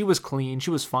said, oh, she was clean, she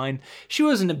was fine, she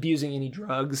wasn't abusing any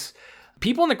drugs,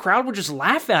 people in the crowd would just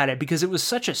laugh at it because it was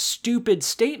such a stupid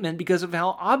statement because of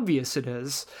how obvious it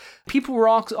is. People were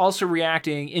also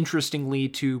reacting interestingly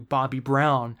to Bobby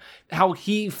Brown, how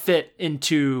he fit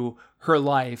into her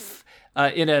life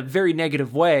in a very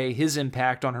negative way. His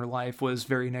impact on her life was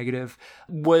very negative,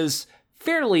 was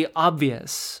fairly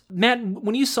obvious. Matt,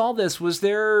 when you saw this, was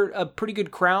there a pretty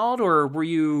good crowd or were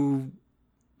you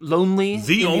lonely?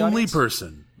 The only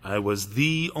person. I was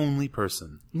the only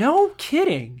person. No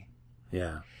kidding.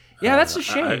 Yeah. Yeah, that's a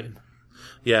shame.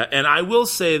 And I will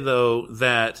say, though,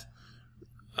 that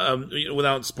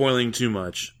without spoiling too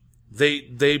much,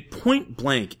 they point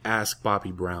blank ask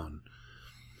Bobby Brown,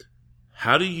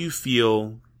 how do you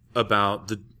feel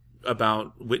about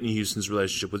Whitney Houston's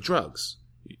relationship with drugs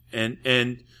and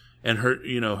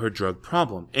her her drug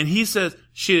problem? And he says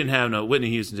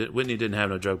Whitney didn't have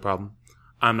no drug problem.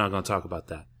 I'm not going to talk about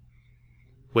that.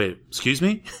 Wait, excuse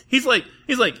me? He's like,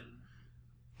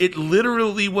 it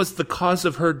literally was the cause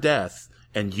of her death,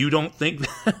 and you don't think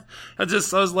that? I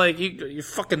was like, you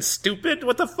fucking stupid?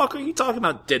 What the fuck are you talking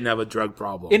about? Didn't have a drug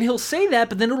problem. And he'll say that,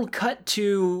 but then it'll cut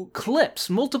to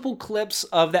multiple clips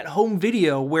of that home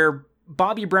video where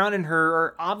Bobby Brown and her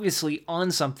are obviously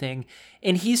on something,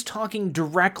 and he's talking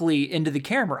directly into the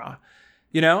camera.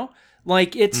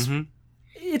 Like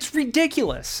it's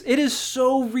ridiculous. It is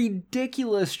so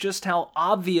ridiculous just how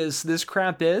obvious this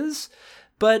crap is,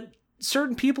 but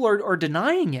certain people are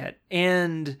denying it.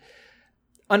 And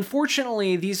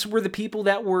unfortunately, these were the people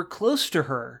that were close to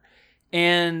her.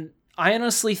 And I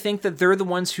honestly think that they're the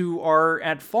ones who are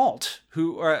at fault,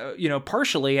 who are,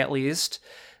 partially at least,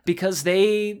 because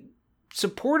they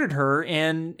supported her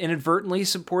and inadvertently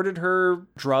supported her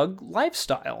drug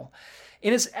lifestyle.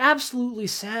 And it's absolutely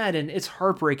sad and it's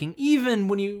heartbreaking, even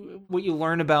when what you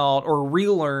learn about or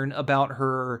relearn about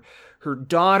her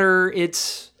daughter.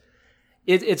 It's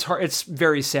hard. It's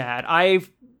very sad. I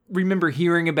remember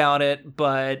hearing about it,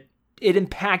 but it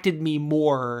impacted me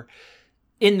more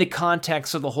in the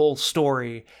context of the whole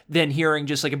story than hearing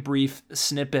just like a brief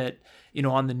snippet,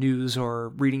 on the news or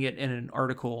reading it in an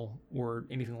article or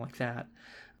anything like that.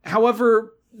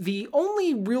 However, the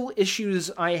only real issues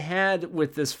I had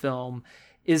with this film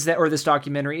this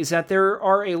documentary is that there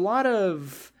are a lot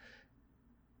of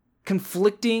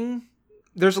conflicting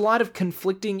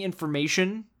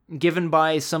information given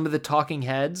by some of the talking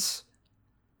heads.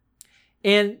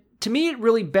 And to me, it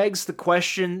really begs the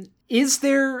question, is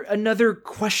there another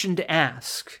question to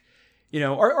ask?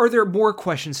 Are there more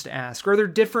questions to ask? Are there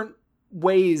different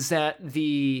ways that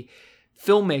the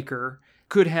filmmaker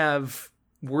could have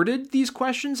worded these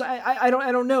questions? I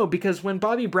don't know, because when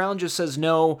Bobby Brown just says,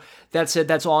 no, that's it,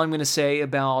 that's all I'm going to say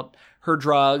about her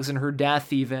drugs and her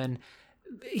death even,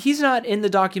 he's not in the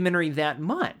documentary that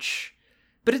much.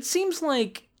 But it seems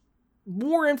like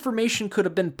more information could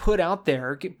have been put out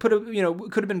there, could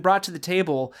have been brought to the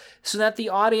table so that the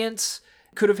audience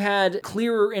could have had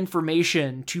clearer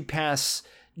information to pass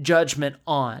judgment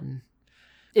on.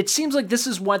 It seems like this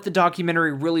is what the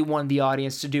documentary really wanted the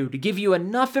audience to do, to give you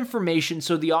enough information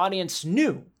so the audience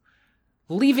knew,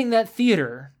 leaving that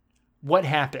theater, what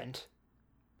happened.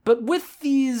 But with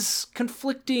these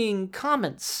conflicting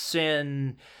comments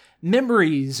and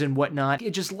memories and whatnot,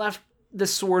 it just left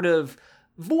this sort of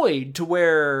void to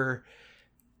where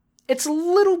it's a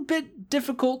little bit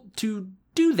difficult to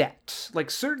do that. Like,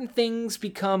 certain things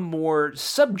become more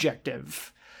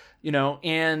subjective,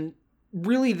 and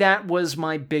really that was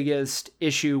my biggest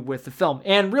issue with the film.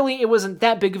 And really it wasn't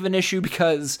that big of an issue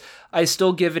because I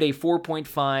still give it a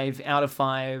 4.5 out of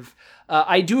 5.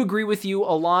 I do agree with you.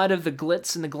 A lot of the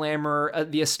glitz and the glamour,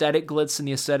 the aesthetic glitz and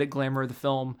the aesthetic glamour of the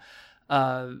film,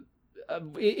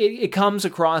 it comes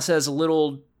across as a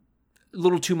little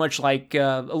too much like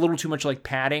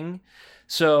padding.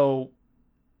 So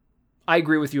I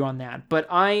agree with you on that. But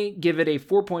I give it a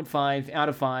 4.5 out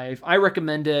of 5. I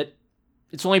recommend it.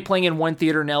 It's only playing in one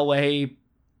theater in LA,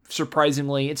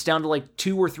 surprisingly. It's down to like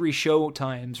 2 or 3 show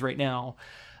times right now.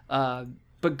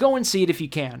 But go and see it if you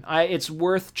can. It's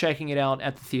worth checking it out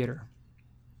at the theater.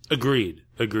 Agreed.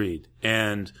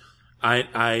 And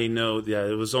I know,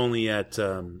 it was only at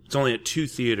it's only at 2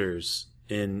 theaters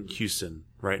in Houston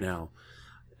right now,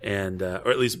 and or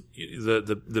at least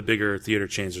the bigger theater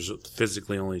chains. There's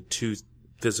physically only 2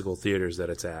 physical theaters that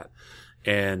it's at,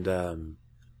 and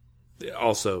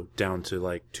also down to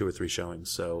like 2 or 3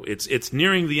 showings. So it's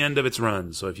nearing the end of its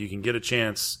run. So if you can get a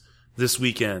chance this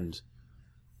weekend,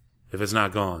 if it's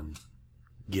not gone,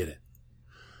 get it.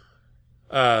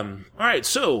 All right,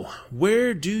 so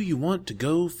where do you want to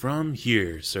go from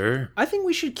here, sir? I think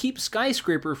we should keep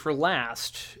Skyscraper for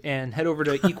last and head over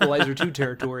to Equalizer 2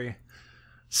 territory.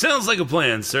 Sounds like a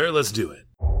plan, sir. Let's do it.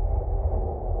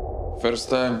 First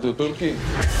time to Turkey?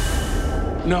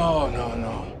 No.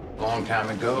 Long time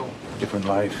ago. Different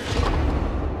life.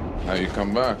 Now you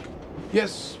come back?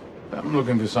 Yes, I'm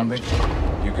looking for something.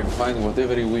 You can find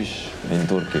whatever you wish in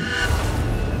Turkey.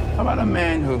 How about a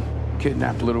man who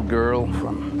kidnapped a little girl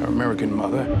from her American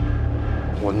mother?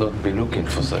 Will not be looking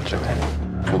for such a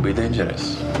man. It will be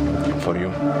dangerous for you.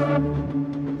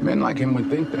 Men like him would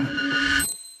think that.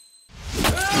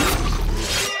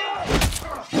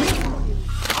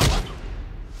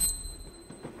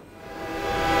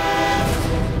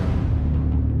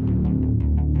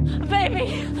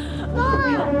 Baby!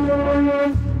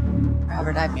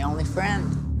 Robert, I'm your only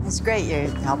friend. It's great you're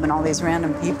helping all these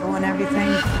random people and everything.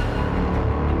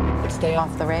 Stay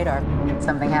off the radar.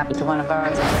 Something happened to one of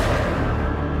ours.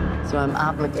 So I'm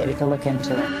obligated to look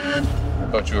into it. I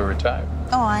thought you were retired.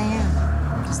 Oh, I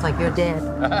am. Just like you're dead.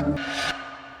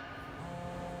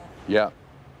 Yeah.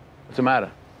 What's the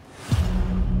matter?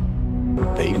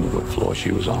 They knew what floor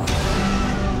she was on.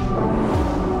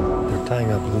 They're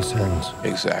tying up loose ends.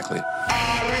 Exactly.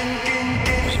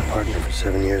 I was a partner for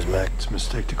 7 years, Mac. It's a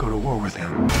mistake to go to war with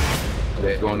him.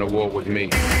 They're going to war with me.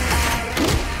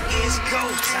 It's go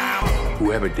time.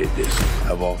 Whoever did this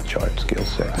have off-chart skill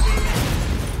sets.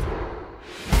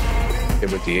 They're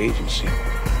with the agency.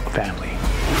 Family.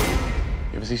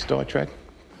 You ever see Star Trek?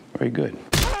 Very good.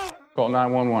 Call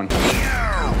 911.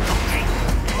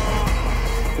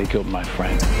 They killed my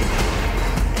friend.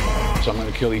 So I'm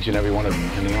going to kill each and every one of them.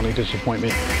 And the only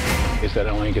disappointment is that I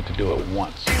only get to do it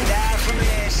once.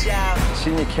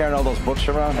 Seen you carrying all those books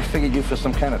around? I figured you for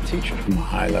some kind of teacher. I'm a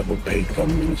high-level paid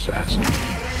government assassin.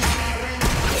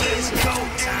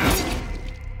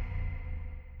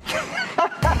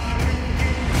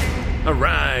 All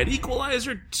right,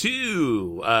 Equalizer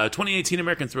 2, 2018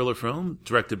 American thriller film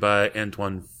directed by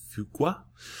Antoine Fuqua.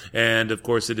 And, of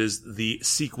course, it is the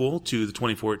sequel to the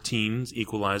 2014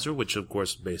 Equalizer, which, of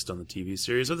course, is based on the TV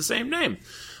series of the same name.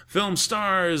 Film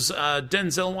stars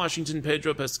Denzel Washington,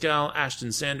 Pedro Pascal,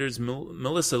 Ashton Sanders,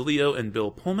 Melissa Leo, and Bill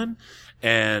Pullman,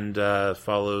 and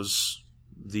follows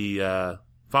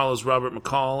Robert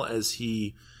McCall as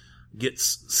he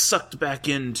gets sucked back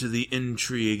into the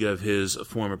intrigue of his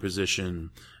former position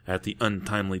at the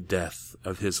untimely death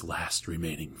of his last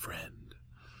remaining friend.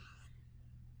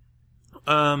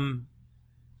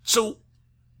 So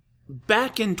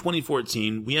back in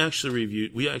 2014, we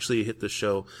actually hit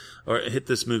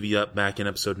this movie up back in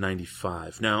episode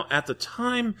 95. Now, at the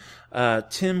time,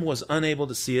 Tim was unable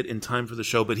to see it in time for the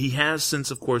show, but he has since,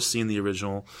 of course, seen the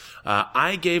original.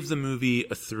 I gave the movie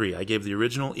a 3. I gave the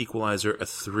original Equalizer a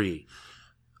 3.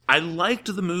 I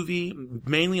liked the movie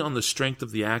mainly on the strength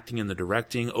of the acting and the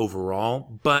directing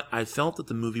overall, but I felt that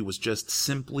the movie was just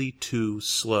simply too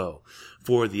slow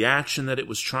for the action that it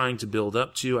was trying to build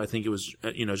up to. I think it was,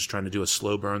 just trying to do a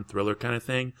slow burn thriller kind of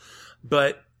thing,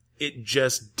 but it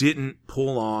just didn't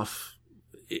pull off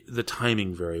the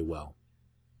timing very well.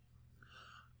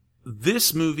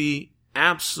 this movie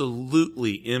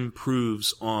absolutely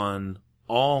improves on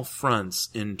all fronts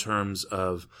in terms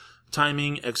of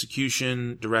timing,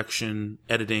 execution, direction,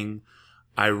 editing.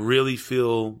 I really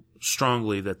feel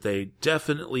strongly that they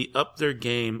definitely up their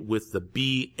game with the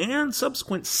B and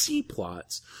subsequent C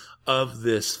plots of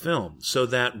this film, so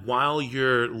that while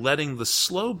you're letting the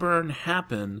slow burn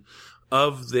happen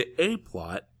of the A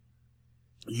plot,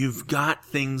 you've got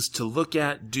things to look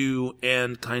at, do,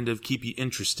 and kind of keep you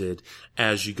interested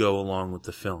as you go along with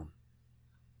the film.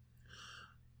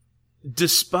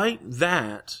 Despite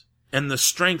that, and the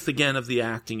strength again of the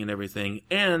acting and everything,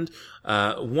 and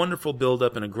wonderful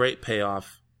build-up and a great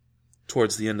payoff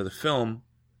towards the end of the film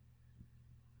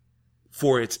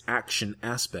for its action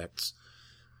aspects,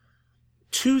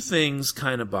 two things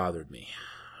kind of bothered me.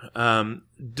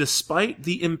 Despite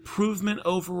the improvement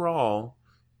overall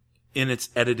in its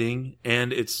editing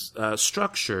and its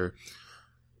structure,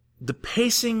 the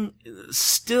pacing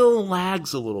still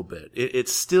lags a little bit.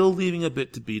 It's still leaving a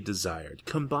bit to be desired,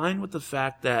 combined with the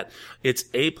fact that its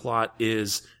A-plot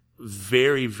is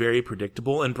very, very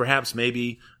predictable, and perhaps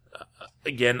maybe,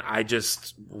 again, I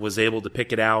just was able to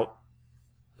pick it out,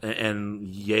 and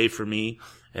yay for me,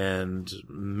 and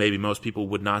maybe most people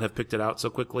would not have picked it out so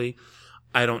quickly.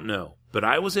 I don't know. But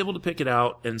I was able to pick it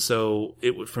out, and so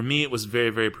for me it was very,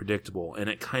 very predictable, and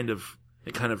it kind of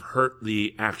hurt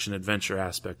the action-adventure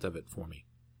aspect of it for me.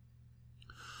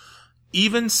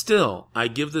 Even still, I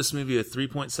give this movie a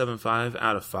 3.75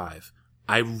 out of 5.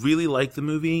 I really like the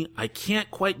movie. I can't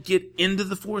quite get into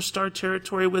the 4-star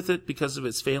territory with it because of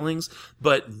its failings,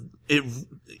 but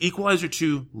Equalizer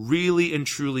 2 really and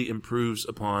truly improves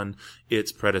upon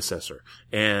its predecessor.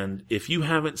 And if you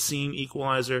haven't seen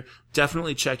Equalizer,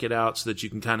 definitely check it out so that you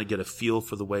can kind of get a feel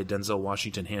for the way Denzel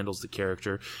Washington handles the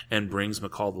character and brings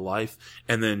McCall to life,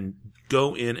 and then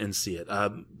go in and see it.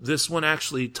 This one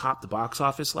actually topped the box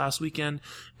office last weekend,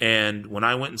 and when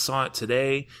I went and saw it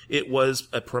today, it was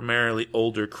a primarily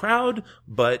older crowd,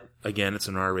 but again, it's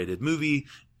an R-rated movie,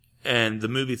 and the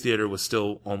movie theater was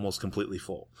still almost completely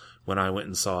full when I went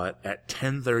and saw it at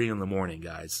 10:30 in the morning,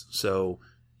 guys. So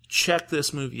check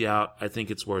this movie out. I think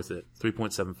it's worth it.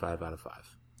 3.75 out of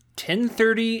 5.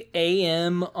 10:30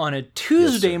 a.m. on a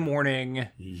Tuesday morning.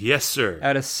 Yes, sir.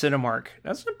 At a Cinemark.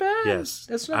 That's not bad. Yes.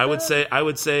 That's not bad. I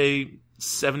would say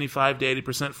 75 to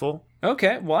 80% full.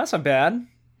 Okay, well, that's not bad.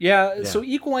 Yeah, so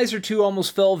Equalizer 2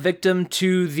 almost fell victim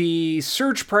to the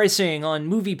surge pricing on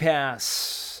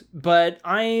MoviePass, but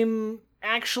I'm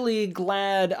actually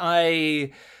glad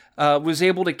I was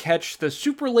able to catch the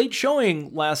super late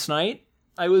showing last night.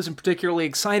 I wasn't particularly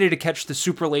excited to catch the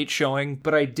super late showing,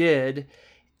 but I did.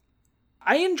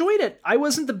 I enjoyed it. I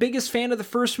wasn't the biggest fan of the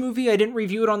first movie. I didn't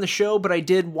review it on the show, but I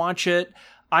did watch it.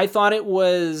 I thought it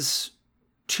was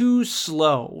too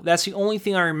slow. That's the only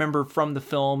thing I remember from the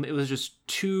film. It was just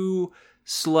too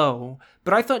slow.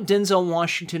 But I thought Denzel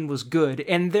Washington was good,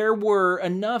 and there were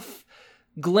enough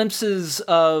glimpses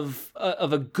of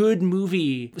a good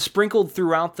movie sprinkled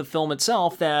throughout the film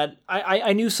itself that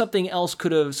I knew something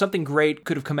great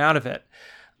could have come out of it.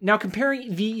 Now,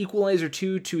 comparing The Equalizer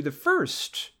 2 to the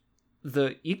first,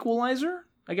 The Equalizer,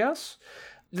 I guess,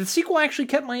 the sequel actually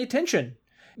kept my attention.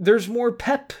 There's more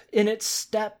pep in its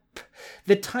step.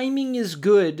 The timing is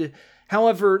good.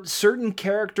 However, certain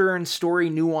character and story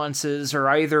nuances are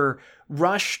either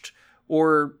rushed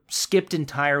or skipped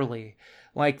entirely.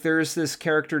 Like, there's this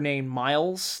character named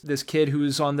Miles, this kid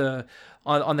who's on the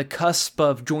cusp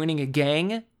of joining a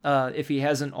gang, if he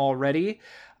hasn't already.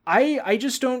 I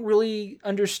just don't really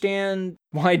understand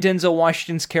why Denzel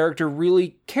Washington's character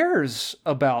really cares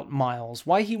about Miles,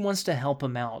 why he wants to help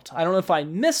him out. I don't know if I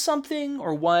missed something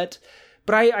or what,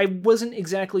 but I wasn't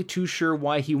exactly too sure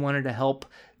why he wanted to help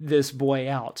this boy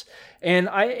out.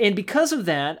 And because of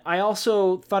that, I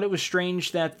also thought it was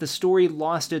strange that the story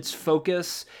lost its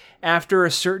focus after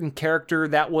a certain character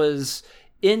that was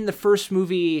in the first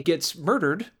movie gets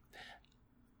murdered.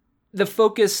 The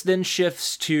focus then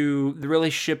shifts to the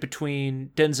relationship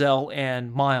between Denzel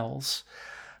and Miles.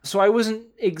 So I wasn't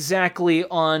exactly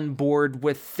on board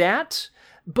with that,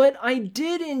 but I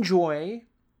did enjoy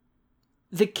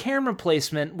the camera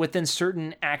placement within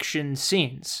certain action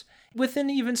scenes, within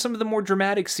even some of the more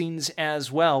dramatic scenes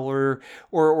as well,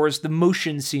 or as the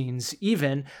motion scenes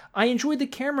even. I enjoyed the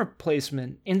camera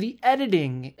placement and the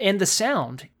editing and the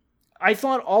sound. I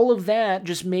thought all of that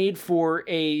just made for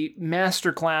a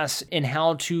masterclass in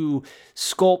how to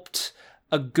sculpt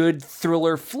a good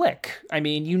thriller flick. I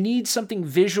mean, you need something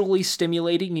visually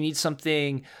stimulating, you need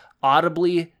something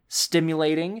audibly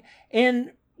stimulating,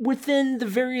 and within the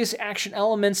various action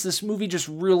elements, this movie just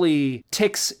really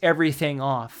ticks everything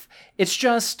off. It's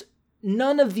just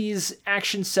none of these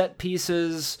action set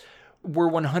pieces were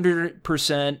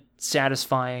 100%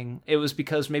 satisfying. It was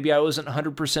because maybe I wasn't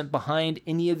 100% behind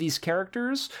any of these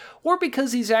characters, or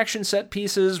because these action set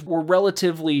pieces were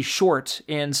relatively short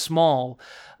and small,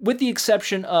 with the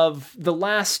exception of the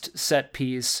last set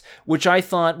piece, which I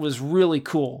thought was really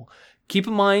cool. Keep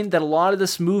in mind that a lot of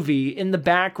this movie, in the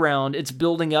background, it's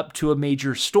building up to a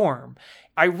major storm.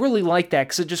 I really like that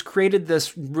because it just created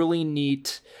this really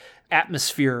neat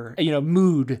atmosphere,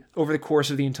 mood over the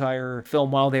course of the entire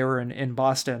film while they were in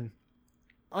Boston.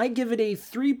 I give it a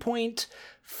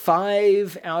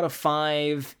 3.5 out of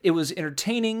 5. It was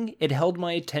entertaining. It held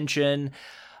my attention.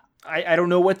 I don't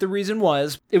know what the reason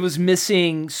was. It was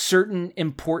missing certain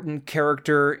important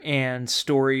character and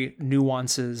story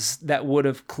nuances that would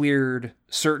have cleared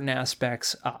certain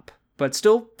aspects up. But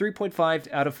still,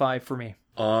 3.5 out of 5 for me.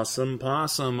 Awesome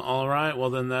possum. All right, well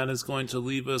then that is going to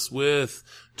leave us with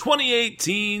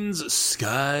 2018's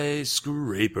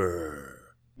Skyscraper.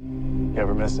 You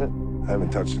ever miss it? I haven't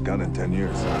touched a gun in 10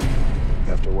 years.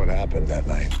 After what happened that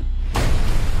night.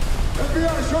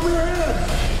 FBI, show me your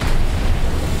hands!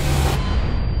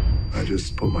 I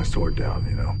just put my sword down,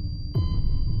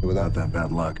 Without that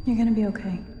bad luck, You're gonna be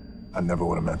okay. I never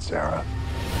would have met Sarah.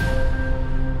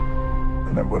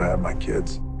 I never would have had my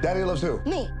kids. Daddy loves who?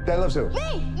 Me. Daddy loves who?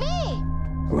 Me!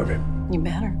 Olivia. You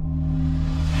better.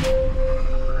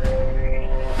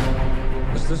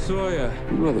 Mr. Sawyer,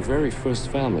 you are the very first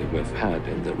family we've had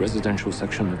in the residential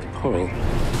section of the Pearl.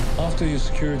 After your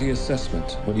security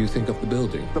assessment, what do you think of the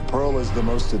building? The Pearl is the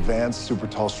most advanced super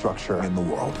tall structure in the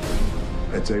world.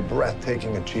 It's a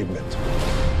breathtaking achievement.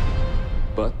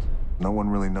 But? No one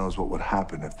really knows what would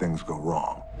happen if things go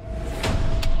wrong.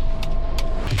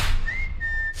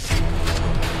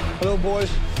 Hello, boys.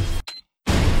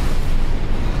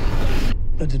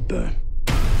 Let it burn.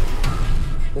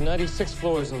 The 96th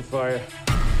floor is on fire.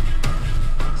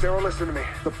 Sarah, listen to me.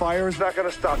 The fire is not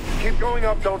gonna stop. Keep going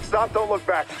up. Don't stop. Don't look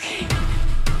back. Okay.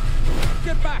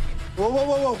 Get back.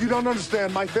 Whoa. You don't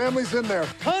understand. My family's in there.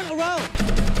 Turn around.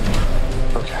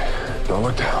 Okay. Don't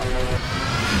look down.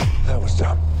 That was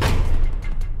dumb.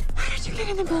 How did you get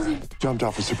in the building? Jumped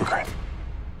off a super crane.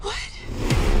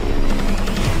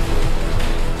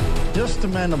 Just the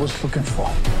man I was looking for.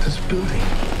 This building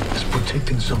is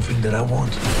protecting something that I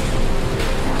want.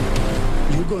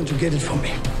 You're going to get it from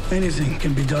me. Anything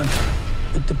can be done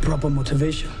with the proper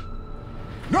motivation.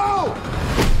 No!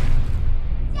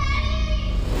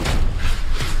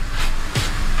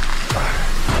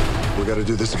 We gotta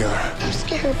do this together. I'm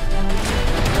scared.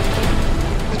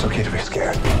 It's okay to be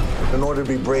scared. In order to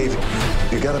be brave,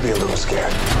 you gotta be a little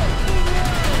scared.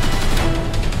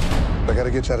 I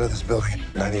gotta get you out of this building,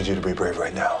 and I need you to be brave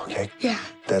right now, okay? Yeah.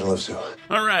 Dad loves you.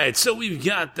 All right, so we've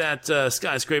got that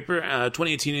Skyscraper,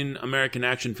 2018 American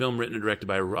action film written and directed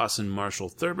by Ross and Marshall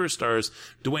Thurber, stars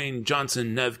Dwayne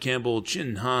Johnson, Nev Campbell,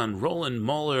 Chin Han, Roland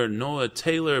Muller, Noah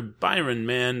Taylor, Byron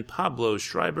Mann, Pablo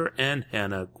Schreiber, and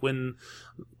Hannah Quinlivan,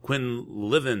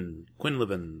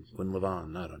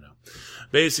 I don't know.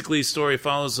 Basically, story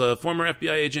follows a former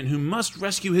FBI agent who must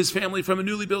rescue his family from a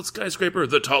newly built skyscraper,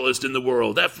 the tallest in the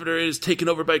world, after it is taken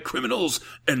over by criminals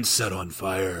and set on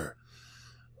fire.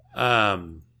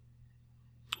 All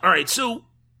right, so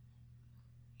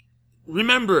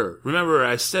remember,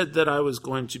 I said that I was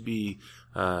going to be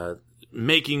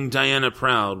making Diana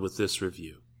proud with this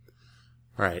review.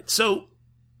 All right, so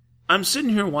I'm sitting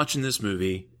here watching this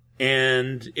movie,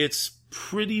 and it's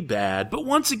pretty bad, but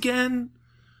once again,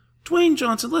 Dwayne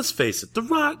Johnson, let's face it, The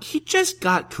Rock, he just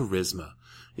got charisma.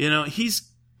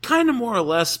 He's kind of more or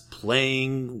less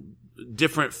playing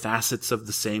different facets of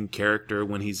the same character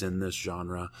when he's in this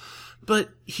genre. But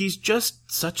he's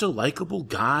just such a likable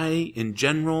guy in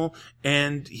general,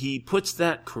 and he puts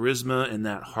that charisma and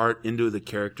that heart into the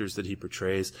characters that he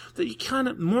portrays that you kind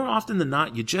of, more often than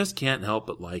not, you just can't help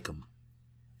but like him.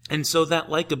 And so that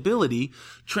likability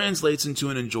translates into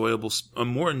a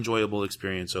more enjoyable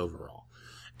experience overall.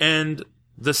 And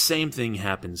the same thing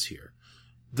happens here.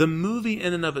 The movie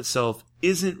in and of itself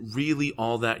isn't really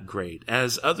all that great.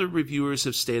 As other reviewers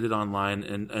have stated online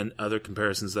and other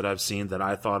comparisons that I've seen that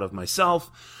I thought of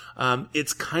myself,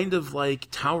 it's kind of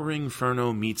like Towering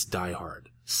Inferno meets Die Hard,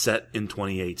 set in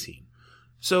 2018.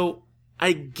 So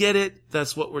I get it.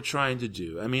 That's what we're trying to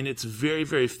do. I mean, it's very,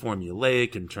 very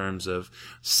formulaic in terms of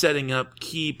setting up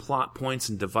key plot points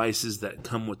and devices that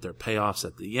come with their payoffs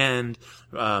at the end.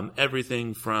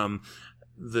 Everything from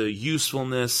the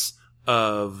usefulness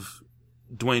of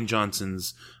Dwayne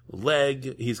Johnson's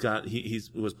leg. He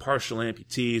was partial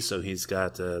amputee, so he's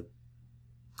got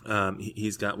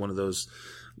one of those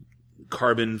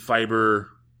carbon fiber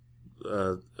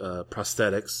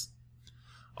prosthetics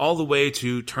all the way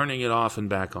to turning it off and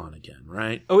back on again,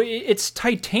 right? Oh, it's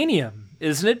titanium,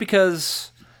 isn't it?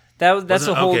 Because that's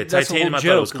a whole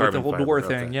joke with the whole door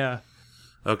thing. Yeah.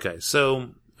 Okay,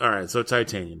 so all right, so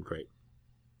titanium, great.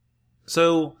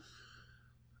 So,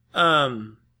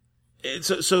 it's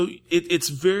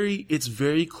very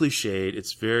cliched.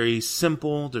 It's very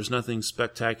simple. There's nothing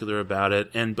spectacular about it.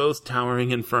 And both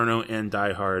Towering Inferno and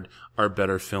Die Hard are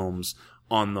better films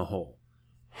on the whole.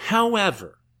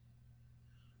 However,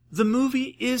 the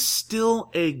movie is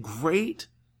still a great,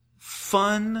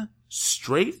 fun,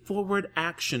 straightforward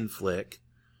action flick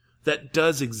that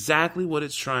does exactly what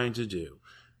it's trying to do.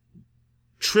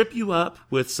 Trip you up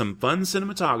with some fun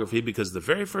cinematography, because the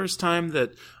very first time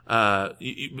that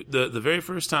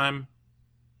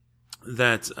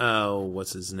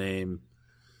what's his name,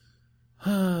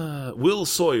 Will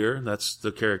Sawyer, that's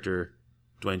the character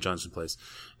Dwayne Johnson plays.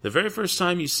 The very first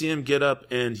time you see him get up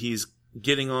and he's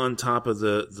getting on top of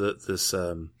this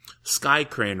sky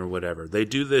crane or whatever, they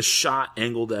do this shot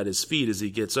angled at his feet as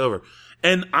he gets over,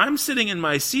 and I'm sitting in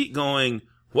my seat going,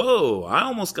 whoa, I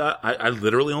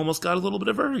literally almost got a little bit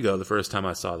of vertigo the first time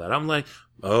I saw that. I'm like,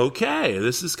 okay,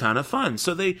 this is kind of fun.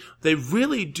 So they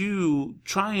really do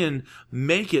try and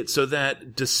make it so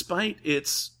that despite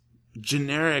its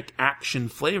generic action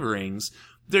flavorings,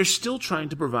 they're still trying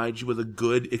to provide you with a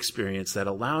good experience that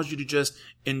allows you to just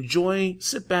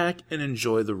sit back and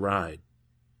enjoy the ride.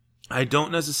 I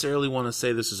don't necessarily want to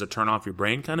say this is a turn off your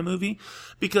brain kind of movie,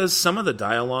 because some of the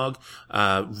dialogue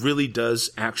really does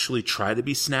actually try to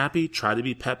be snappy, try to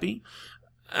be peppy.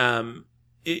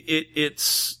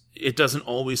 It doesn't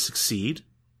always succeed,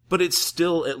 but it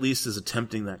still at least is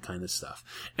attempting that kind of stuff.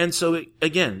 And so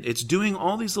it's doing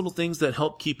all these little things that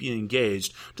help keep you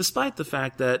engaged, despite the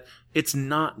fact that it's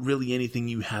not really anything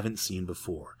you haven't seen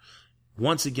before.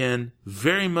 Once again,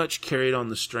 very much carried on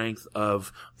the strength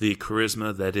of the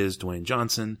charisma that is Dwayne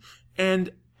Johnson, and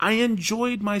I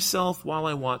enjoyed myself while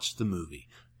I watched the movie.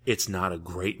 It's not a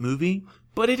great movie,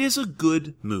 but it is a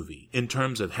good movie in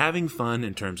terms of having fun,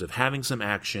 in terms of having some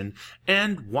action,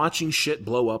 and watching shit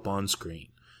blow up on screen.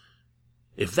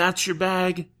 If that's your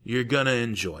bag, you're gonna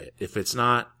enjoy it. If it's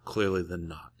not, clearly then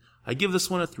not. I give this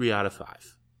one a 3 out of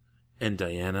 5. And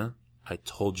Diana, I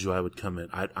told you I would come in.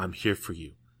 I'm here for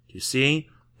you. You see,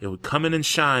 it would come in and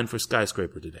shine for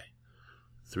Skyscraper today.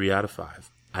 3 out of 5.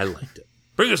 I liked it.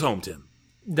 Bring us home, Tim.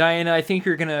 Diana, I think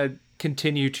you're going to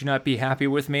continue to not be happy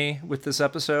with me with this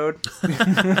episode.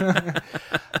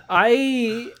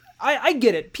 I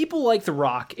get it. People like The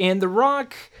Rock, and The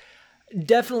Rock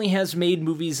definitely has made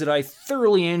movies that I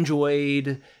thoroughly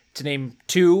enjoyed. To name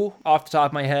 2 off the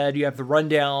top of my head, you have The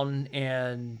Rundown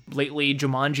and lately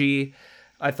Jumanji.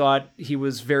 I thought he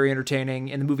was very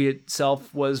entertaining, and the movie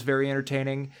itself was very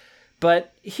entertaining.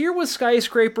 But here with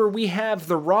Skyscraper, we have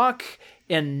The Rock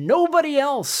and nobody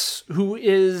else who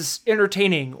is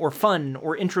entertaining or fun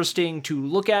or interesting to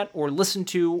look at or listen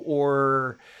to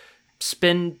or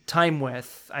spend time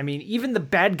with. I mean, even the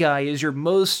bad guy is your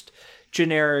most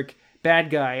generic bad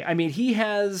guy. I mean, he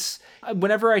has...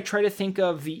 Whenever I try to think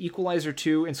of the Equalizer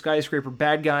 2 and Skyscraper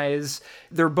bad guys,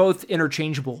 they're both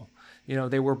interchangeable. You know,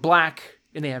 they were black...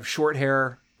 and they have short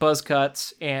hair, buzz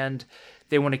cuts, and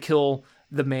they want to kill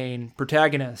the main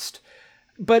protagonist.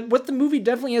 But what the movie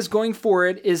definitely has going for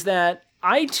it is that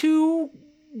I, too,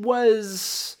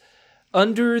 was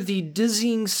under the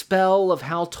dizzying spell of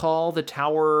how tall the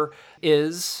tower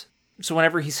is. So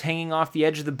whenever he's hanging off the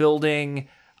edge of the building,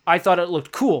 I thought it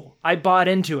looked cool. I bought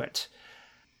into it.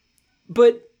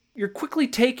 But you're quickly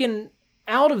taken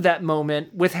out of that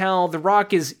moment with how The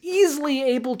Rock is easily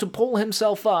able to pull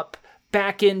himself up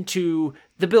back into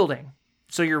the building.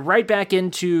 So you're right back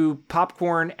into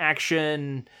popcorn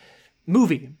action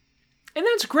movie. And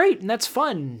that's great, and that's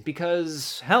fun,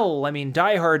 because, hell, I mean,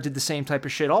 Die Hard did the same type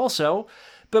of shit also.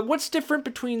 But what's different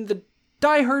between the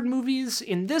Die Hard movies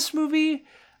in this movie?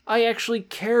 I actually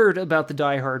cared about the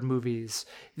Die Hard movies.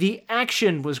 The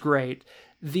action was great.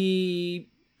 The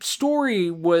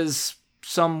story was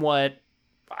somewhat,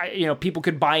 people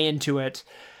could buy into it.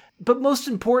 But most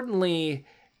importantly,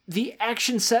 the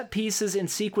action set pieces and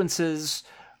sequences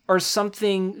are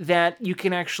something that you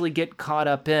can actually get caught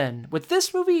up in. With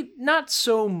this movie, not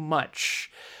so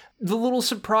much. The little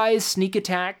surprise sneak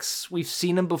attacks, we've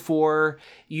seen them before.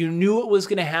 You knew it was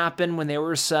going to happen when they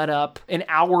were set up an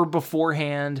hour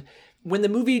beforehand. When the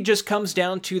movie just comes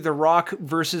down to The Rock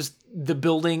versus the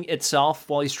building itself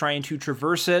while he's trying to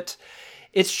traverse it,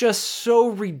 it's just so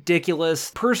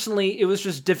ridiculous. Personally, it was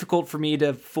just difficult for me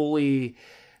to fully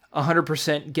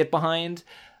 100% get behind.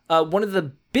 One of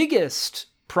the biggest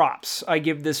props I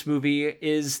give this movie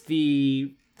is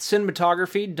the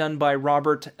cinematography done by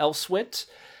Robert Elswit.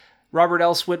 Robert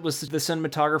Elswit was the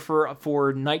cinematographer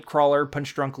for Nightcrawler,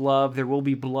 Punch Drunk Love, There Will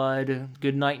Be Blood,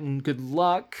 Good Night and Good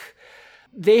Luck.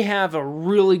 They have a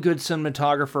really good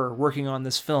cinematographer working on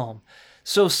this film.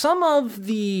 So some of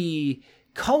the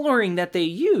coloring that they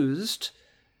used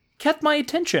kept my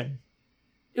attention.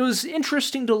 It was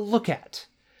interesting to look at.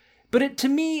 But to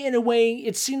me, in a way,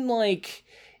 it seemed like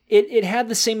it had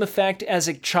the same effect as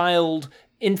a child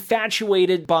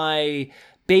infatuated by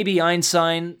Baby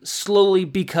Einstein slowly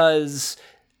because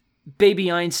Baby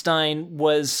Einstein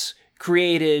was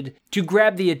created to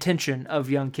grab the attention of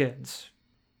young kids.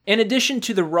 In addition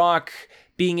to The Rock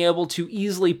being able to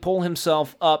easily pull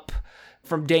himself up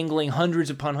from dangling hundreds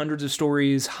upon hundreds of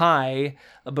stories high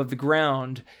above the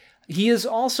ground, he is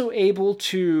also able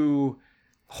to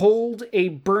hold a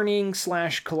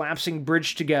burning/collapsing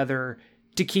bridge together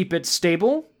to keep it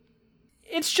stable.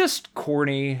 It's just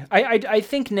corny. I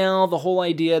think now the whole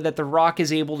idea that The Rock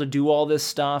is able to do all this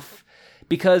stuff,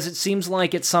 because it seems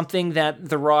like it's something that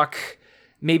The Rock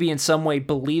maybe in some way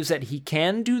believes that he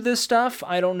can do this stuff.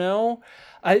 I don't know.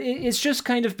 It's just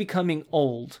kind of becoming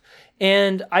old.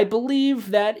 And I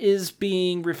believe that is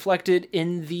being reflected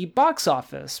in the box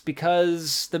office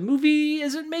because the movie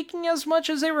isn't making as much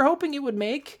as they were hoping it would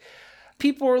make.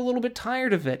 People are a little bit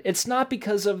tired of it. It's not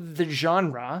because of the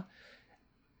genre.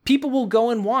 People will go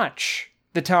and watch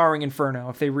The Towering Inferno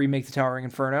if they remake The Towering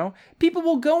Inferno. People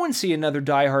will go and see another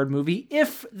Die Hard movie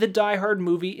if the Die Hard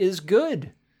movie is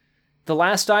good. The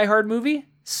last Die Hard movie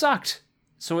sucked,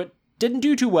 so it didn't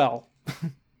do too well.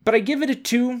 But I give it a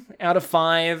 2 out of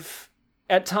 5.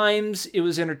 At times, it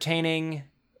was entertaining.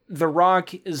 The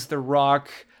Rock is The Rock.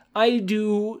 I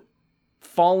do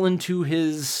fall into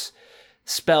his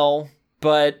spell,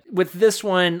 but with this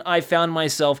one, I found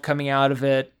myself coming out of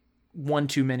it one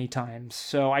too many times.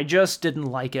 So I just didn't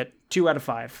like it. 2 out of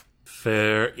 5.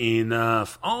 Fair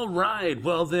enough. All right.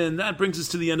 Well, then that brings us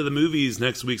to the end of the movies.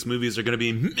 Next week's movies are going to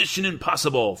be Mission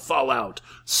Impossible, Fallout,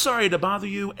 Sorry to Bother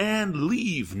You, and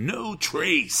Leave No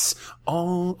Trace.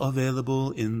 All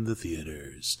available in the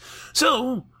theaters.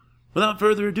 So, without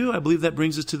further ado, I believe that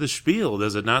brings us to the spiel,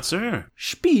 does it not, sir?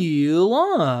 Spiel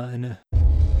on.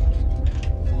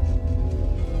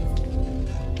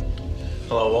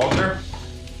 Hello, Walter.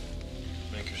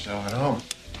 Make yourself at home.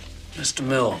 Mr.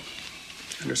 Mill.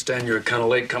 I understand you're kind of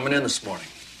late coming in this morning.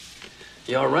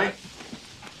 You all right?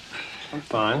 I'm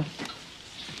fine.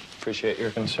 Appreciate your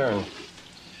concern.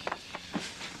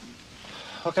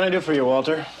 What can I do for you,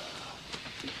 Walter?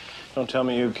 Don't tell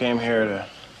me you came here to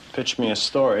pitch me a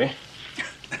story.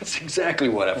 That's exactly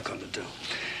what I've come to do.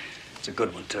 It's a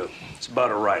good one, too. It's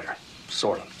about a writer,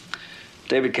 sort of.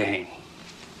 David Kahane.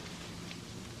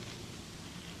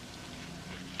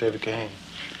 David Kahane.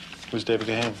 Who's David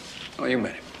Kahane? Oh, you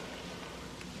met him.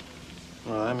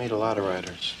 Well, I meet a lot of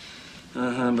writers.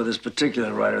 But this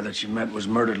particular writer that you met was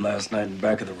murdered last night in the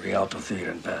back of the Rialto Theater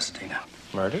in Pasadena.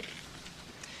 Murdered?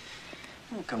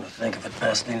 Well, come to think of it,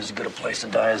 Pasadena's as good a place to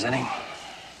die as any.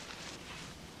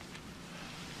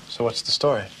 So what's the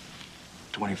story?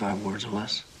 25 words or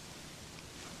less?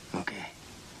 Okay.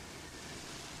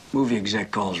 Movie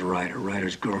exec calls a writer.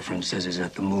 Writer's girlfriend says he's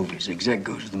at the movies. Exec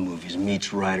goes to the movies,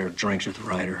 meets writer, drinks with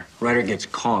writer. Writer gets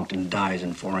conked and dies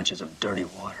in 4 inches of dirty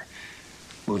water.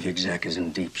 Movie exec is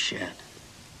in deep shit.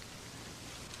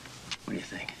 What do you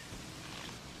think?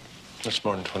 That's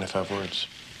more than 25 words.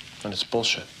 And it's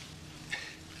bullshit.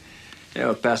 Yeah,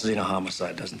 well, Pasadena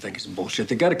Homicide doesn't think it's bullshit.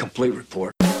 They got a complete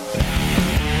report.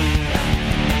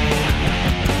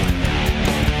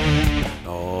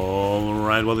 All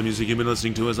right, well, the music you've been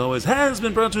listening to, as always, has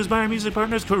been brought to us by our music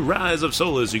partners, Cries of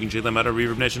Solace. You can check them out at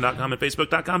ReverbNation.com and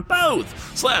Facebook.com,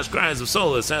 /Cries of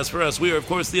Solace. As for us, we are, of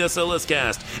course, the SLS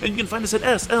Cast, and you can find us at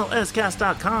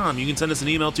slscast.com. You can send us an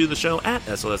email to the show at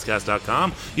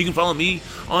slscast.com. You can follow me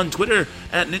on Twitter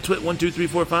at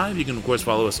nitwit12345. You can, of course,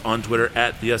 follow us on Twitter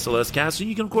at the SLS Cast, and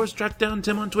you can, of course, track down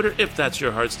Tim on Twitter if that's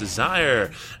your heart's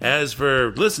desire. As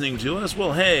for listening to us,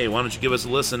 well, hey, why don't you give us a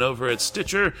listen over at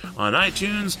Stitcher, on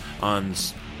iTunes, on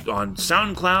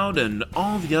SoundCloud, and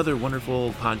all the other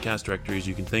wonderful podcast directories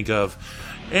you can think of.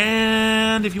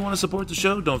 And if you want to support the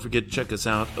show, don't forget to check us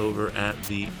out over at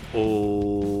the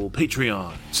old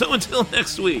Patreon. So until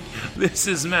next week, this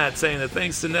is Matt saying that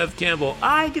thanks to Nev Campbell,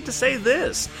 I get to say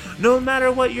this: no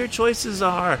matter what your choices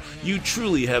are, you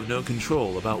truly have no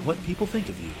control about what people think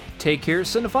of you. Take care,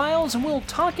 cinephiles, and we'll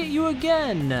talk at you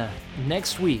again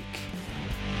next week.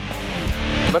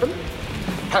 Madam,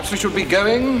 perhaps we should be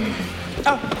going.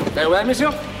 Oh, farewell,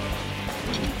 monsieur.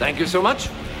 Thank you so much.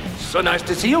 So nice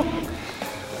to see you.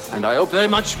 And I hope very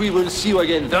much we will see you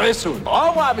again very soon. Au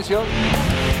revoir, monsieur.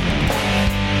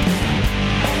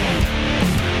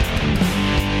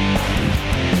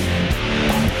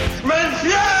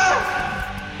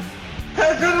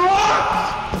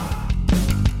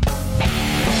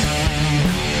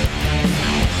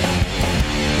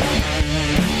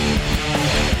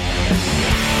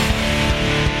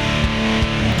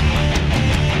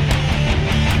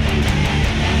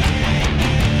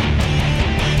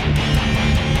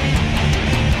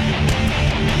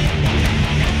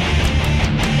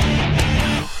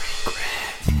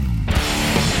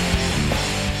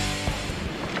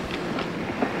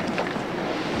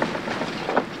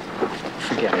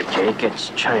 It's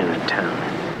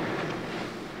Chinatown.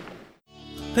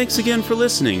 Thanks again for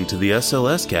listening to the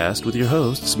SLS Cast with your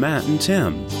hosts, Matt and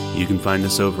Tim. You can find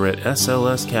us over at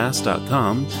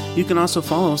slscast.com. You can also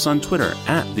follow us on Twitter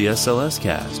at the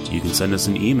SLScast. You can send us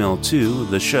an email to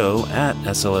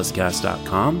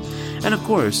theshow@slscast.com. And of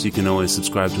course, you can always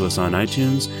subscribe to us on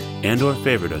iTunes and or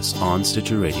favorite us on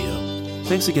Stitcher Radio.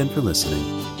 Thanks again for listening.